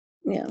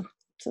 yeah.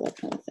 So that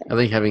kind of I thing.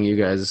 think having you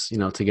guys,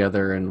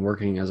 together and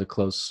working as a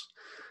close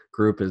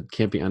group, it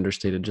can't be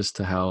understated just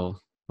to how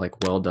like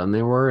well done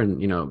they were.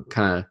 And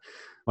kind of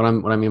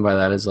what I mean by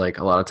that is like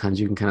a lot of times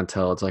you can kind of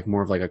tell it's like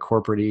more of like a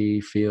corporate-y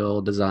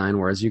feel design,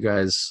 whereas you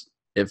guys,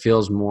 it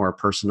feels more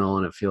personal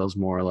and it feels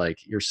more like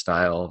your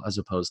style as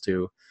opposed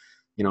to,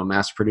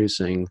 mass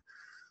producing,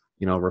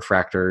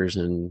 refractors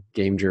and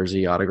game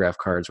jersey autograph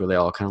cards where they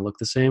all kind of look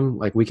the same.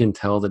 Like we can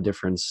tell the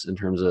difference in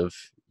terms of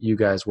you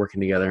guys working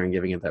together and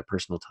giving it that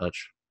personal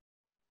touch.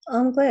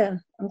 I'm glad.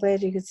 I'm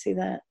glad you could see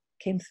that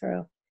came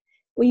through.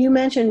 Well, you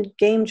mentioned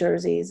game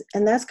jerseys,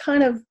 and that's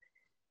kind of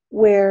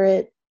where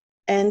it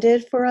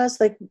ended for us.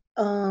 Like,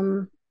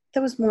 that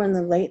was more in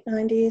the late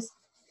 90s.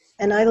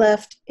 And I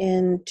left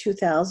in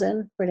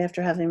 2000, right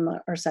after having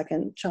our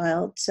second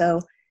child.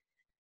 So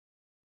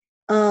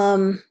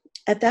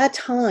at that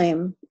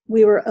time,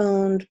 we were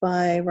owned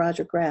by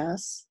Roger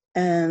Grass.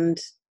 And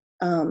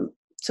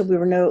so we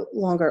were no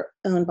longer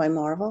owned by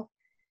Marvel.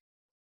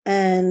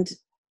 And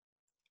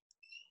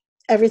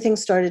everything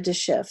started to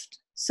shift.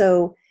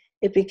 So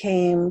it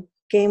became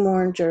game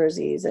worn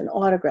jerseys and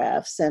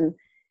autographs. And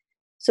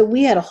so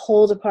we had a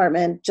whole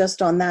department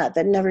just on that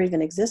never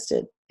even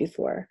existed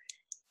before.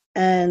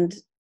 And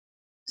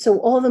so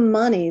all the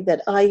money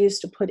that I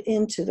used to put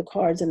into the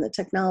cards and the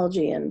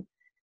technology and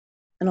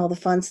all the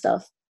fun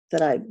stuff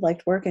that I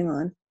liked working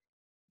on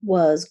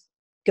was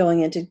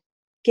going into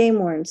game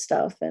worn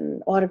stuff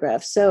and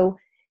autographs. So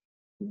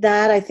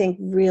that I think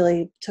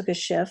really took a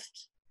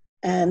shift.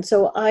 And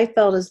so I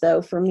felt as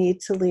though for me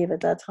to leave at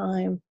that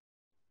time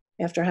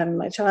after having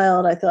my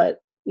child, I thought,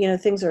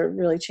 things are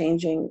really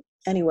changing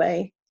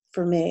anyway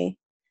for me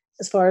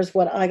as far as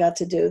what I got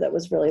to do. That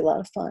was really a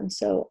lot of fun.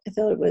 So I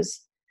thought it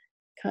was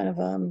kind of,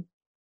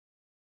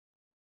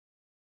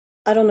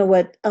 I don't know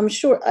what, I'm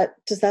sure,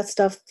 does that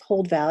stuff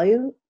hold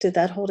value? Did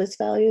that hold its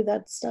value,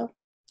 that stuff?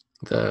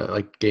 The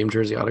like game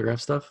jersey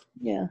autograph stuff.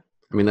 Yeah.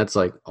 I mean, that's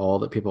like all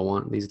that people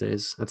want these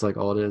days. That's like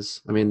all it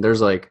is. I mean,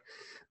 there's like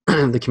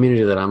the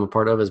community that I'm a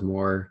part of is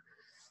more,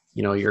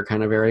 your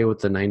kind of area with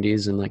the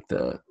 90s and like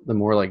the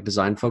more like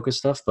design focused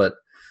stuff. But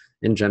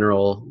in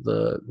general,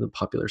 the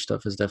popular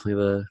stuff is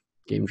definitely the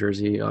game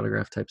jersey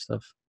autograph type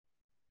stuff.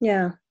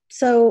 Yeah.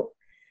 So,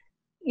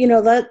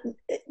 that,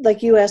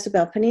 like you asked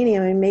about Panini,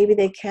 I mean, maybe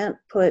they can't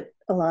put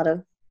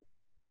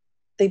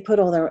they put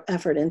all their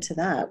effort into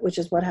that, which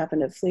is what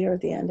happened at Fleer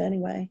at the end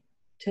anyway,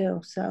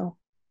 too. So,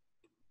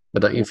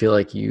 But don't yeah. you feel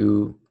like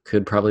you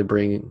could probably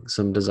bring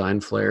some design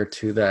flair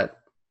to that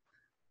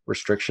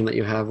restriction that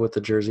you have with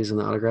the jerseys and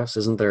the autographs?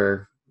 Isn't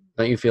there?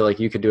 Don't you feel like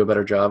you could do a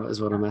better job?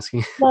 Is what I'm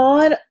asking.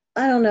 Well,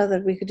 I don't know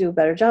that we could do a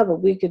better job,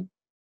 but we could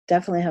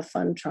definitely have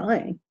fun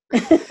trying. I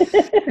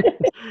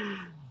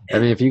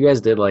mean, if you guys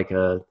did like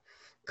a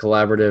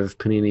collaborative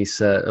Panini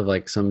set of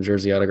like some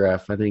jersey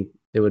autograph, I think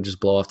it would just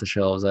blow off the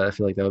shelves. I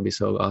feel like that would be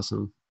so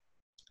awesome.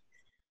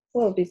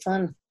 Well, it'd be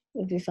fun.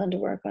 It'd be fun to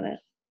work on it.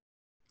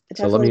 It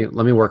So let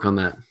definitely. me work on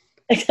that.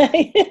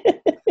 Okay.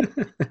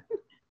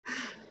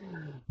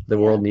 the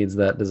world needs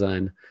that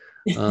design.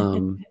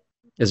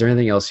 Is there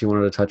anything else you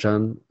wanted to touch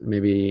on?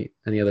 Maybe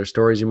any other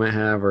stories you might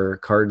have, or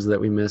cards that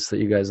we missed that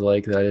you guys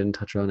like that I didn't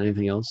touch on?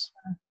 Anything else?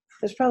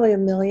 There's probably a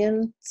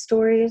million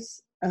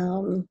stories.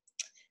 Well,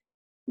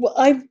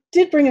 I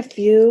did bring a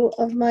few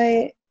of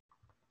my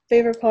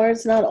favorite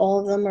cards. Not all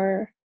of them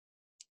are,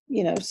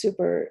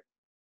 super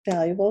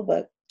valuable,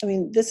 but I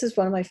mean, this is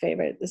one of my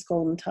favorite, this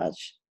Golden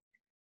Touch.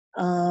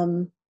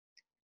 I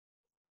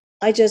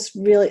just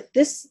really,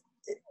 this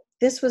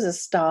was a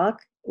stock.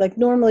 Like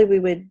normally we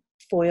would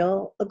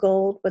foil a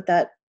gold, but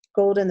that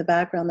gold in the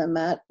background, that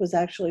matte, was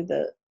actually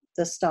the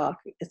stock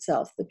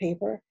itself, the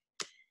paper.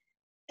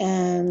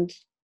 And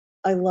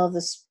I love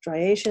the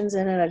striations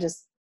in it.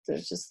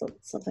 There's just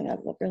something I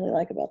really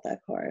like about that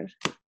card.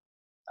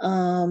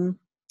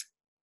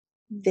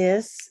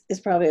 This is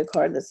probably a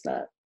card that's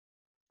not,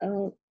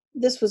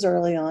 this was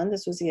early on.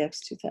 This was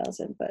EX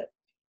 2000, but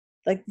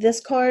like this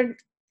card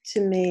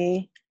to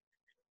me,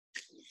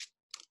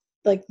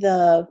 like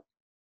the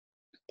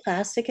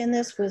plastic in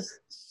this was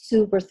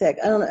super thick.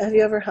 I don't know. Have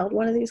you ever held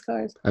one of these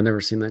cards? I've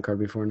never seen that card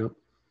before. Nope.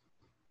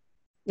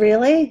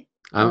 Really?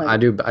 I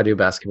do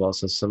basketball,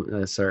 so some of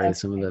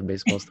the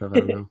baseball stuff I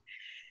don't know.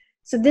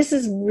 So this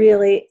is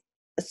really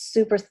a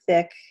super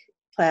thick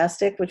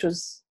plastic, which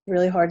was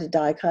really hard to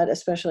die cut,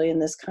 especially in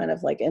this kind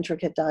of like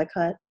intricate die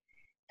cut.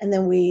 And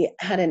then we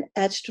had an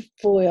etched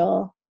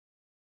foil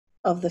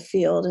of the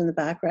field in the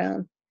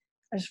background.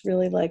 I just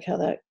really like how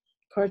that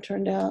card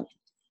turned out.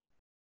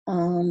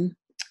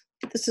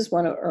 This is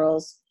one of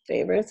Earl's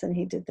favorites, and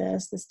he did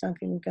this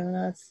Dunkin'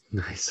 Donuts.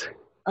 Nice.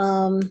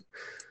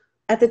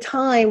 At the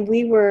time,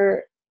 we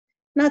were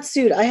not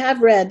sued. I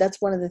have read,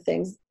 that's one of the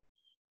things,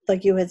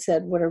 like you had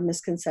said, what are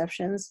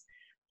misconceptions?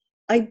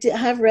 I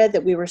have read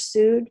that we were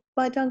sued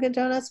by Dunkin'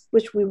 Donuts,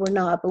 which we were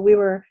not, but we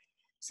were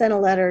sent a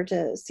letter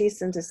to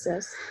cease and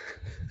desist,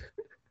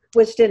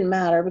 which didn't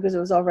matter because it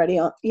was already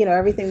on,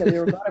 everything that we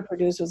were going to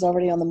produce was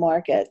already on the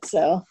market.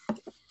 So,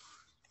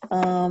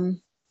 I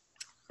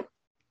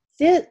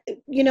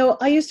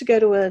used to go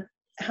to a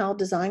HAL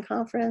design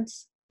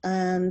conference,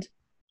 and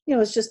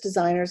it's just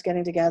designers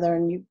getting together,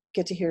 and you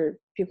get to hear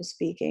people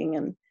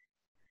speaking.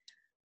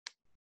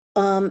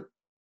 And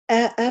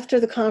after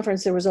the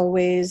conference, there was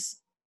always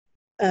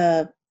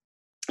an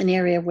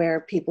area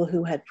where people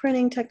who had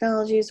printing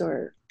technologies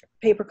or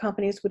paper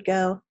companies would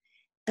go.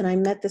 And I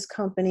met this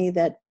company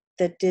that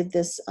did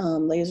this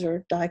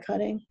laser die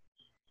cutting.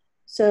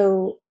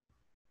 So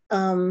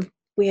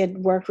we had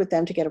worked with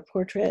them to get a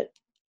portrait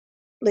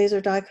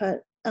laser die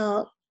cut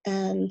out,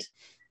 and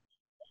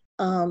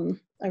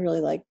I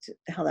really liked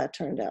how that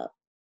turned out.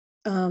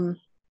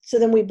 So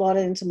then we bought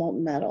it into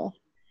molten metal,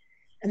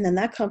 and then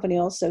that company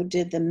also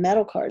did the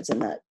metal cards in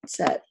that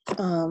set,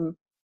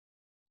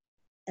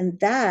 and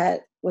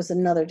that was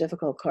another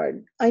difficult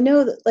card. I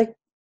know that, like,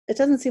 it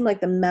doesn't seem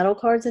like the metal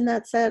cards in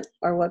that set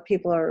are what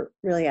people are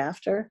really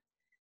after,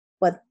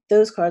 but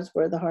those cards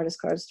were the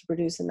hardest cards to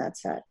produce in that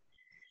set,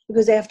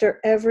 because after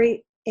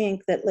every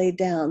ink that laid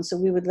down, so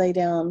we would lay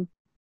down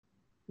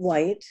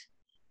white,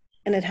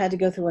 and it had to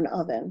go through an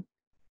oven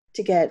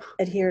to get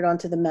adhered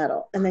onto the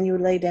metal, and then you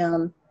would lay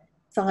down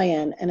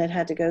cyan, and it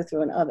had to go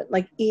through an oven.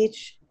 Like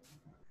each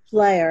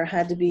layer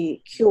had to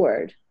be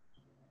cured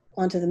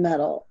onto the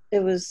metal.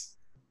 It was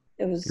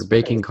You're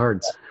baking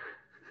cards.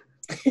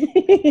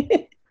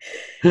 It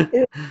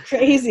was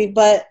crazy,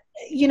 but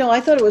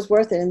I thought it was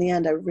worth it in the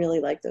end. I really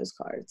like those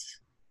cards.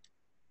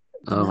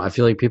 I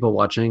feel like people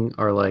watching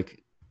are like,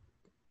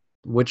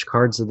 which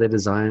cards did they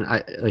design?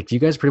 You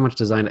guys pretty much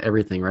designed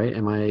everything, right?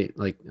 Am I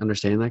like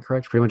understanding that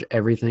correct? Pretty much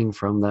everything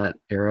from that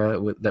era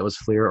that was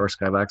Fleer or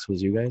Skybox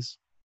was you guys?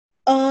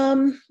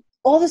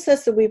 All the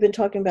sets that we've been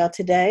talking about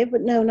today,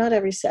 but no, not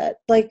every set.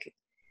 Like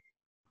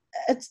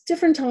at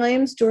different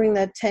times during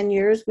that 10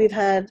 years, we've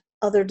had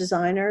other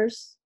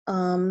designers.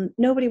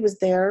 Nobody was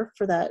there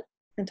for that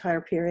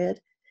entire period.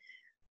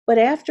 But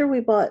after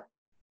we bought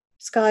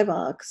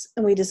Skybox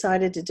and we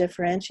decided to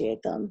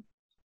differentiate them,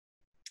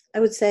 I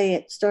would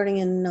say starting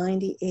in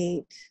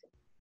 98,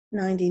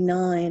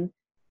 99,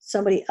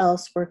 somebody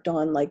else worked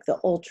on like the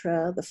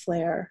Ultra, the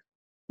Flare.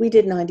 We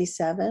did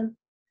 97,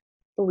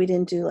 but we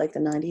didn't do like the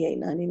 98,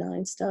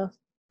 99 stuff.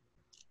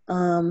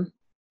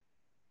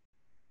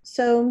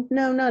 So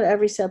no, not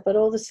every set, but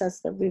all the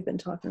sets that we've been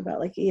talking about,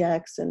 like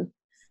EX and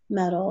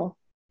Metal,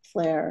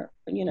 Flare,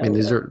 I mean,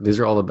 these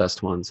are all the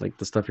best ones. Like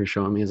the stuff you're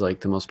showing me is like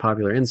the most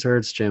popular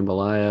inserts: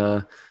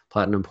 Jambalaya,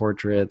 Platinum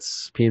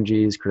Portraits,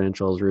 PMGs,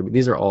 Credentials, Ruby.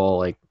 These are all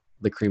like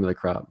the cream of the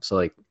crop. So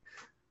like,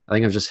 I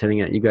think I'm just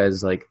hitting at you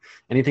guys. Like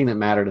anything that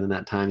mattered in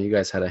that time, you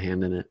guys had a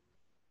hand in it.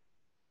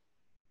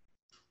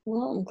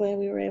 Well, I'm glad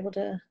we were able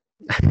to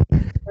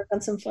work on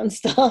some fun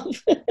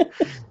stuff.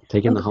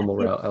 Taking the humble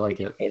route. I like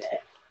it.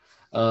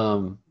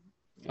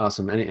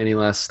 Awesome. Any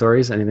last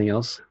stories? Anything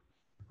else?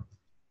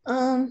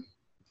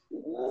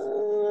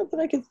 That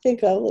I can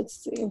think of.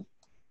 Let's see.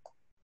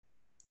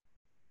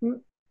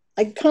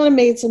 I kind of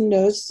made some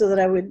notes so that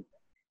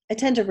I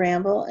tend to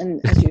ramble,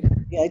 and as you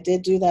can see, I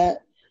did do that.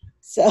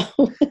 So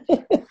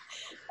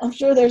I'm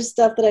sure there's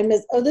stuff that I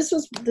missed. Oh, this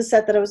was the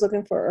set that I was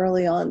looking for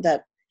early on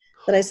that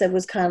I said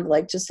was kind of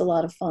like just a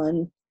lot of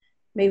fun.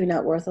 Maybe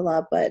not worth a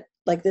lot, but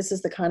like this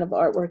is the kind of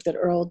artwork that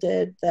Earl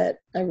did that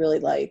I really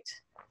liked.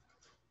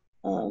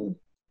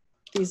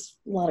 These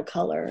a lot of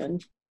color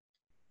and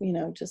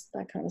just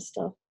that kind of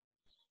stuff.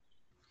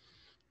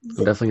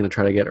 I'm definitely going to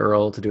try to get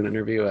Earl to do an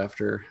interview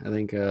after. I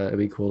think it'd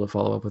be cool to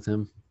follow up with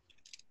him.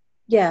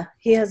 Yeah,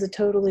 he has a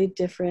totally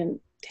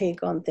different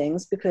take on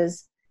things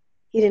because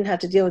he didn't have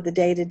to deal with the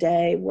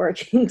day-to-day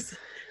workings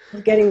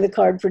of getting the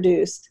card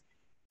produced.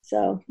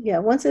 So yeah,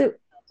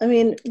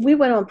 we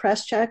went on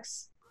press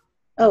checks.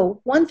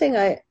 Oh,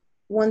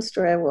 one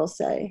story I will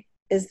say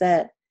is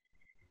that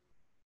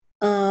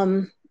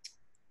Earl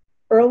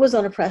was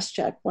on a press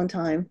check one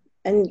time,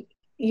 and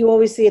you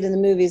always see it in the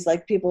movies,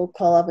 like people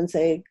call up and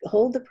say,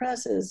 hold the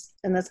presses.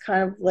 And that's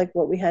kind of like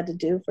what we had to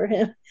do for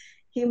him.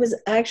 He was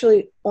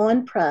actually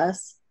on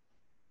press,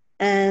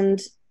 and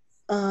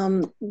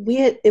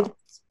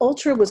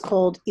Ultra was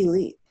called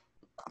Elite.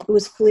 It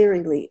was Fleer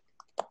Elite.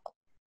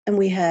 And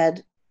we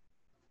had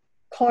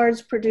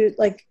cards produced,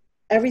 like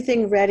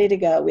everything ready to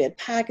go. We had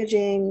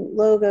packaging,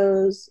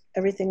 logos,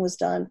 everything was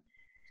done.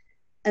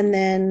 And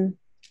then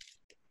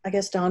I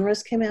guess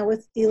Donruss came out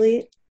with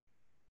Elite,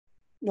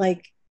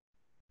 like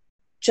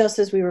just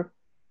as we were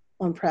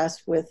on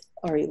press with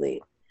our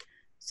Elite.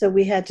 So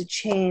we had to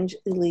change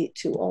Elite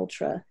to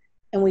Ultra.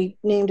 And we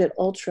named it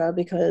Ultra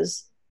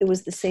because it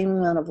was the same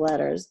amount of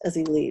letters as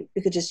Elite.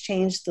 We could just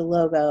change the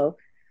logo.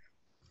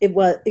 It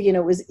was,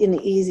 it was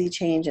an easy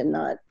change and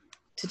not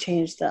to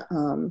change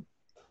the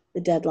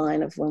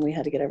deadline of when we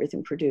had to get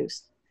everything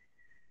produced.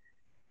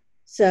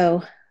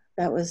 So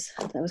that was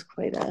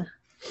quite an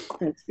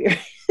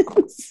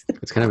experience.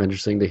 It's kind of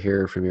interesting to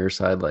hear from your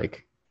side,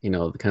 like,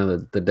 kind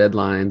of the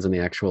deadlines and the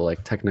actual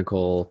like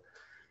technical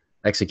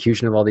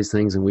execution of all these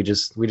things, and we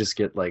just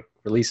get like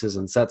releases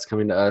and sets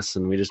coming to us,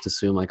 and we just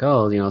assume like,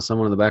 oh,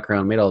 someone in the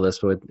background made all this,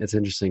 but it's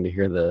interesting to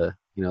hear the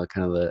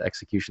kind of the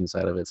execution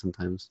side of it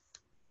sometimes.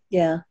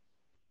 Yeah,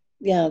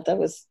 that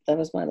was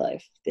my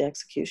life, the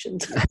execution.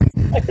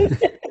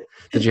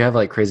 Did you have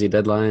like crazy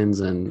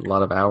deadlines and a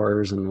lot of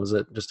hours, and was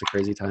it just a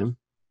crazy time?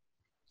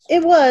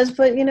 It was,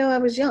 but I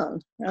was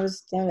young. I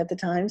was young at the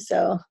time,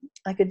 so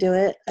I could do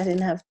it. I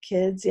didn't have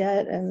kids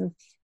yet, and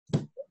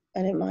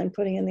I didn't mind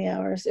putting in the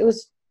hours. It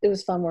was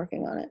fun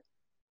working on it.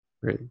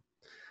 Great.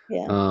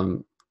 Yeah.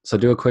 So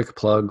do a quick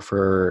plug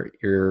for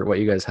what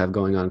you guys have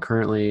going on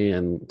currently,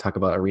 and talk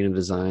about arena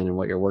design and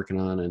what you're working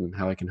on and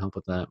how I can help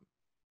with that.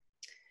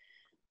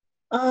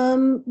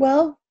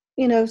 Well,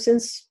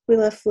 since we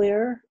left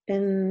Fleer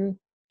in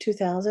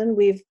 2000,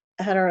 we've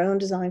had our own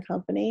design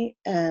company,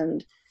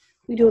 and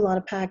we do a lot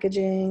of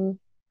packaging,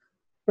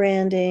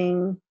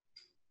 branding,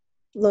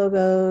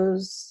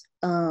 logos,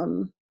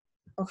 all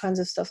kinds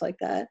of stuff like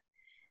that.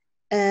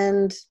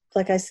 And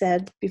like I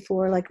said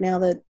before, like now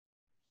that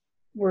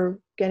we're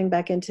getting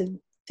back into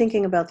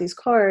thinking about these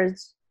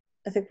cards,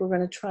 I think we're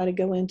going to try to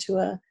go into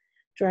a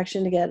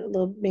direction to get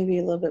maybe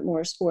a little bit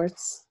more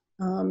sports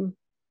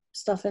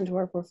stuff into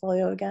our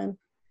portfolio again.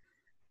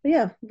 But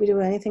yeah, we do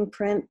anything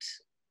print,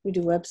 we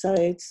do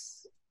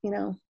websites,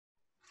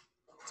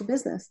 it's a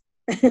business.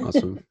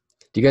 Awesome.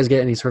 Do you guys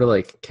get any sort of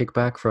like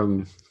kickback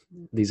from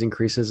these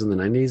increases in the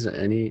 90s?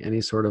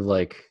 Any sort of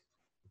like?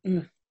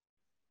 No,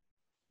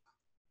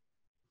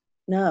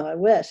 I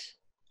wish.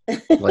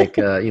 Like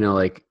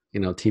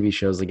TV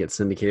shows that get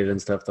syndicated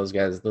and stuff, those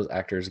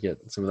actors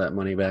get some of that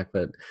money back,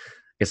 but I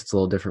guess it's a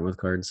little different with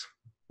cards.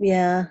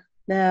 Yeah,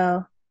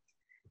 no.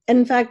 And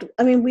in fact,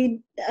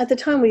 we at the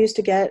time we used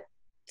to get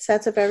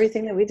sets of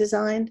everything that we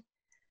designed,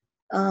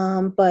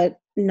 but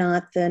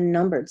not the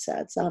numbered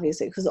sets,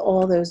 obviously, because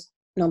all those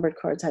numbered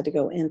cards had to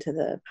go into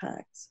the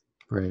packs.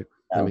 Right.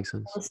 That makes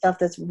sense. Stuff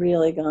that's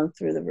really gone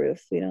through the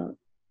roof. We don't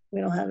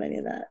have any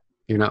of that.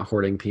 You're not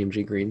hoarding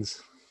PMG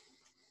greens?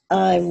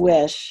 I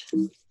wish.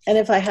 And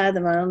if I had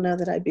them, I don't know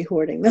that I'd be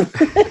hoarding them.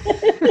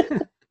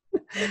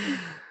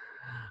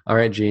 All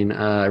right, Jean.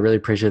 I really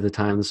appreciate the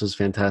time. This was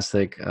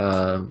fantastic.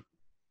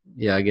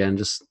 Yeah, again,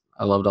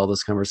 I loved all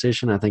this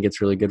conversation. I think it's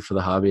really good for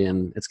the hobby,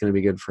 and it's going to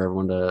be good for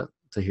everyone to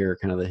hear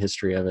kind of the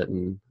history of it.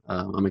 And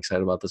I'm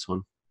excited about this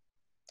one.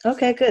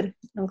 Okay, good.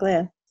 I'm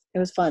glad. It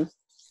was fun.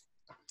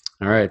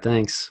 All right.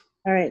 Thanks.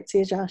 All right. See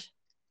you, Josh.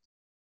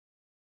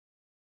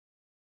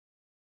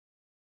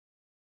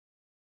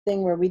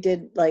 Thing where we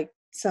did like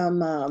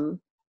some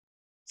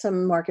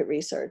market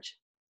research.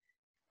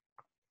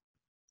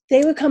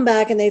 They would come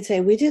back and they'd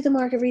say, we did the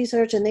market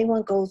research and they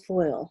want gold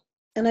foil.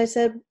 And I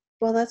said,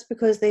 well, that's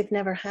because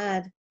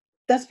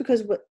that's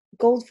because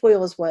gold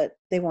foil is what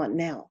they want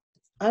now.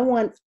 I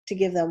want to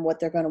give them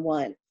what they're going to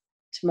want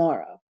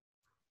tomorrow.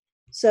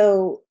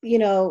 So,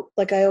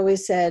 like I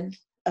always said,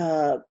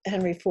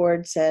 Henry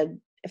Ford said,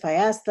 if I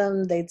asked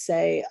them, they'd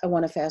say, I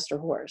want a faster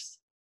horse.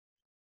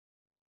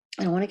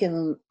 I don't want to give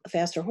them a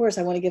faster horse.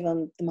 I want to give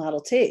them the Model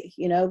T,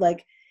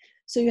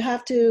 so you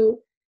have to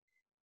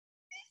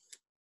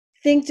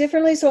think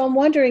differently. So I'm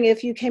wondering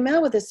if you came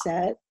out with a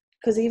set,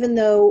 because even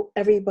though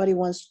everybody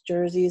wants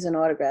jerseys and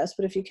autographs,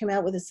 but if you came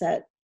out with a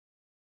set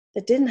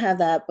that didn't have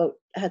that but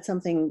had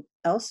something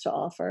else to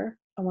offer,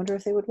 I wonder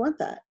if they would want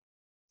that.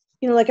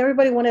 Like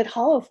everybody wanted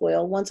hollow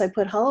foil once I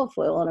put hollow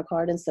foil on a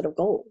card instead of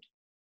gold.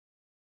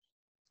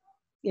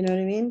 You know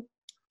what I mean?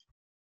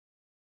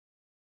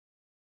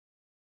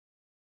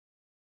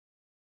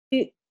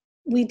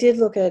 We did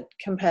look at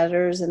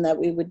competitors, and that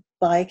we would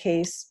buy a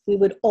case. We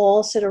would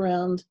all sit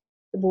around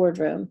the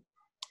boardroom,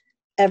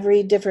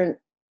 every different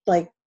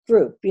like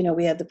group.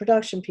 We had the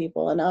production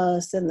people and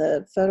us and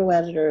the photo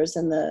editors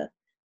and the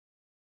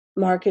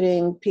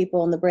marketing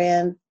people and the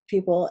brand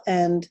people,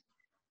 and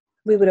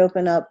we would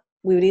open up.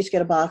 We would each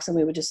get a box, and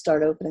we would just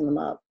start opening them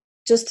up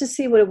just to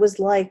see what it was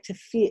like to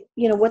feel.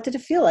 What did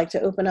it feel like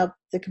to open up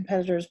the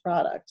competitor's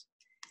product,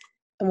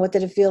 and what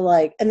did it feel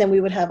like? And then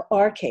we would have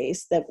our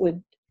case that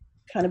would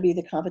kind of be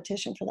the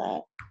competition for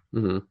that.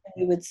 Mm-hmm.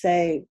 We would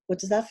say, what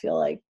does that feel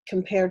like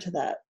compared to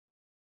that?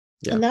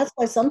 Yeah. And that's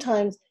why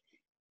sometimes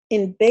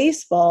in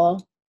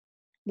baseball,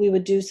 we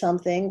would do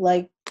something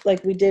like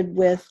we did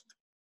with,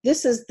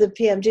 this is the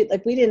PMG.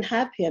 Like we didn't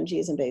have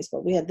PMGs in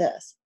baseball. We had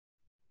this.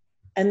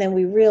 And then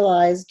we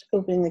realized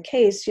opening the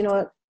case,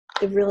 what,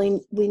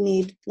 we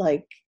need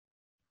like,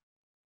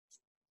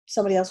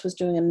 somebody else was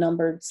doing a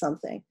numbered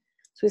something.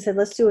 So we said,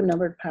 let's do a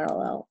numbered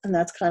parallel. And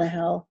that's kind of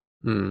how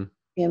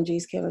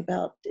PMGs came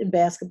about in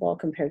basketball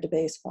compared to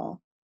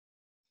baseball.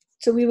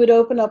 So we would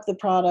open up the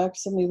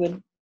products, and we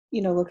would,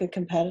 look at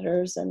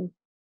competitors, and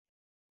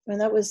I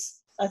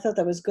thought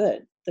that was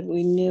good that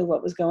we knew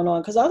what was going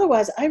on, because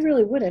otherwise I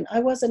really wouldn't.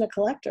 I wasn't a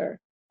collector.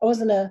 I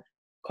wasn't a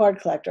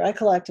card collector. I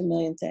collect a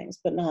million things,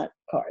 but not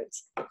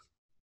cards.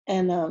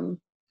 And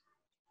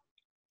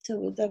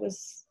so that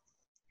was,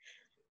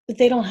 but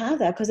they don't have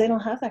that because they don't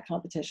have that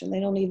competition. They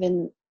don't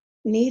even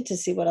need to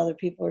see what other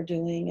people are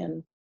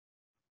doing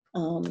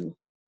and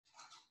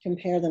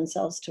compare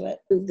themselves to it.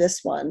 This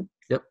one.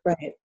 Yep.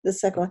 Right. The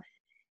second one.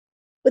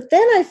 But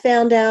then I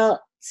found out,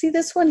 see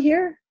this one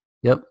here?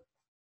 Yep.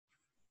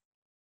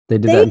 They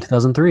did that in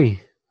 2003.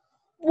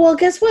 Well,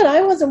 guess what?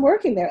 I wasn't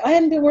working there. I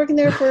hadn't been working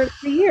there for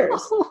 3 years.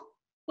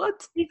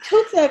 What? They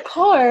took that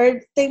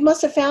card. They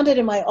must have found it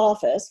in my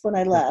office when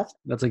I left.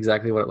 That's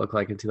exactly what it looked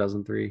like in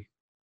 2003.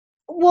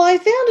 Well, I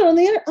found it on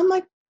the internet. I'm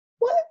like,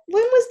 what?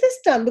 When was this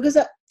done? Because,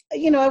 I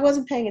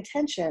wasn't paying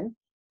attention.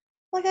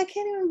 Like, I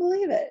can't even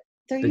believe it.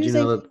 Did you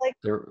know that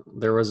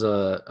there was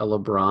a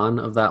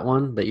LeBron of that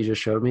one that you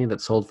just showed me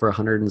that sold for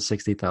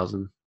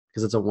 160,000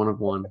 because it's a one of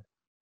one.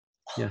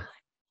 Yeah.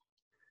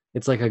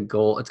 It's like a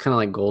gold. It's kind of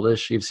like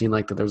goldish. You've seen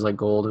like that. There's like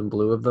gold and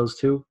blue of those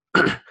two.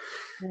 Yeah.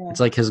 It's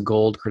like his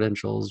gold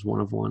credentials,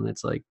 one of one.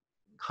 It's like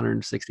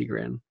 160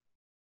 grand.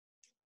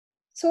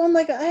 So I'm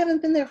like, I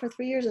haven't been there for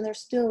 3 years, and they're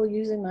still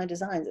using my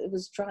designs. It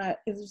was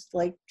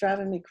like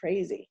driving me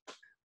crazy.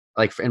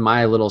 Like in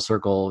my little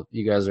circle,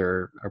 you guys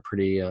are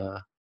pretty,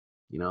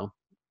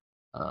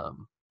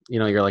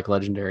 you're like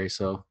legendary.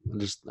 So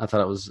I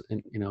thought it was,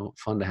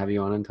 fun to have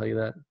you on and tell you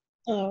that.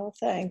 Oh,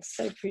 thanks.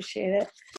 I appreciate it.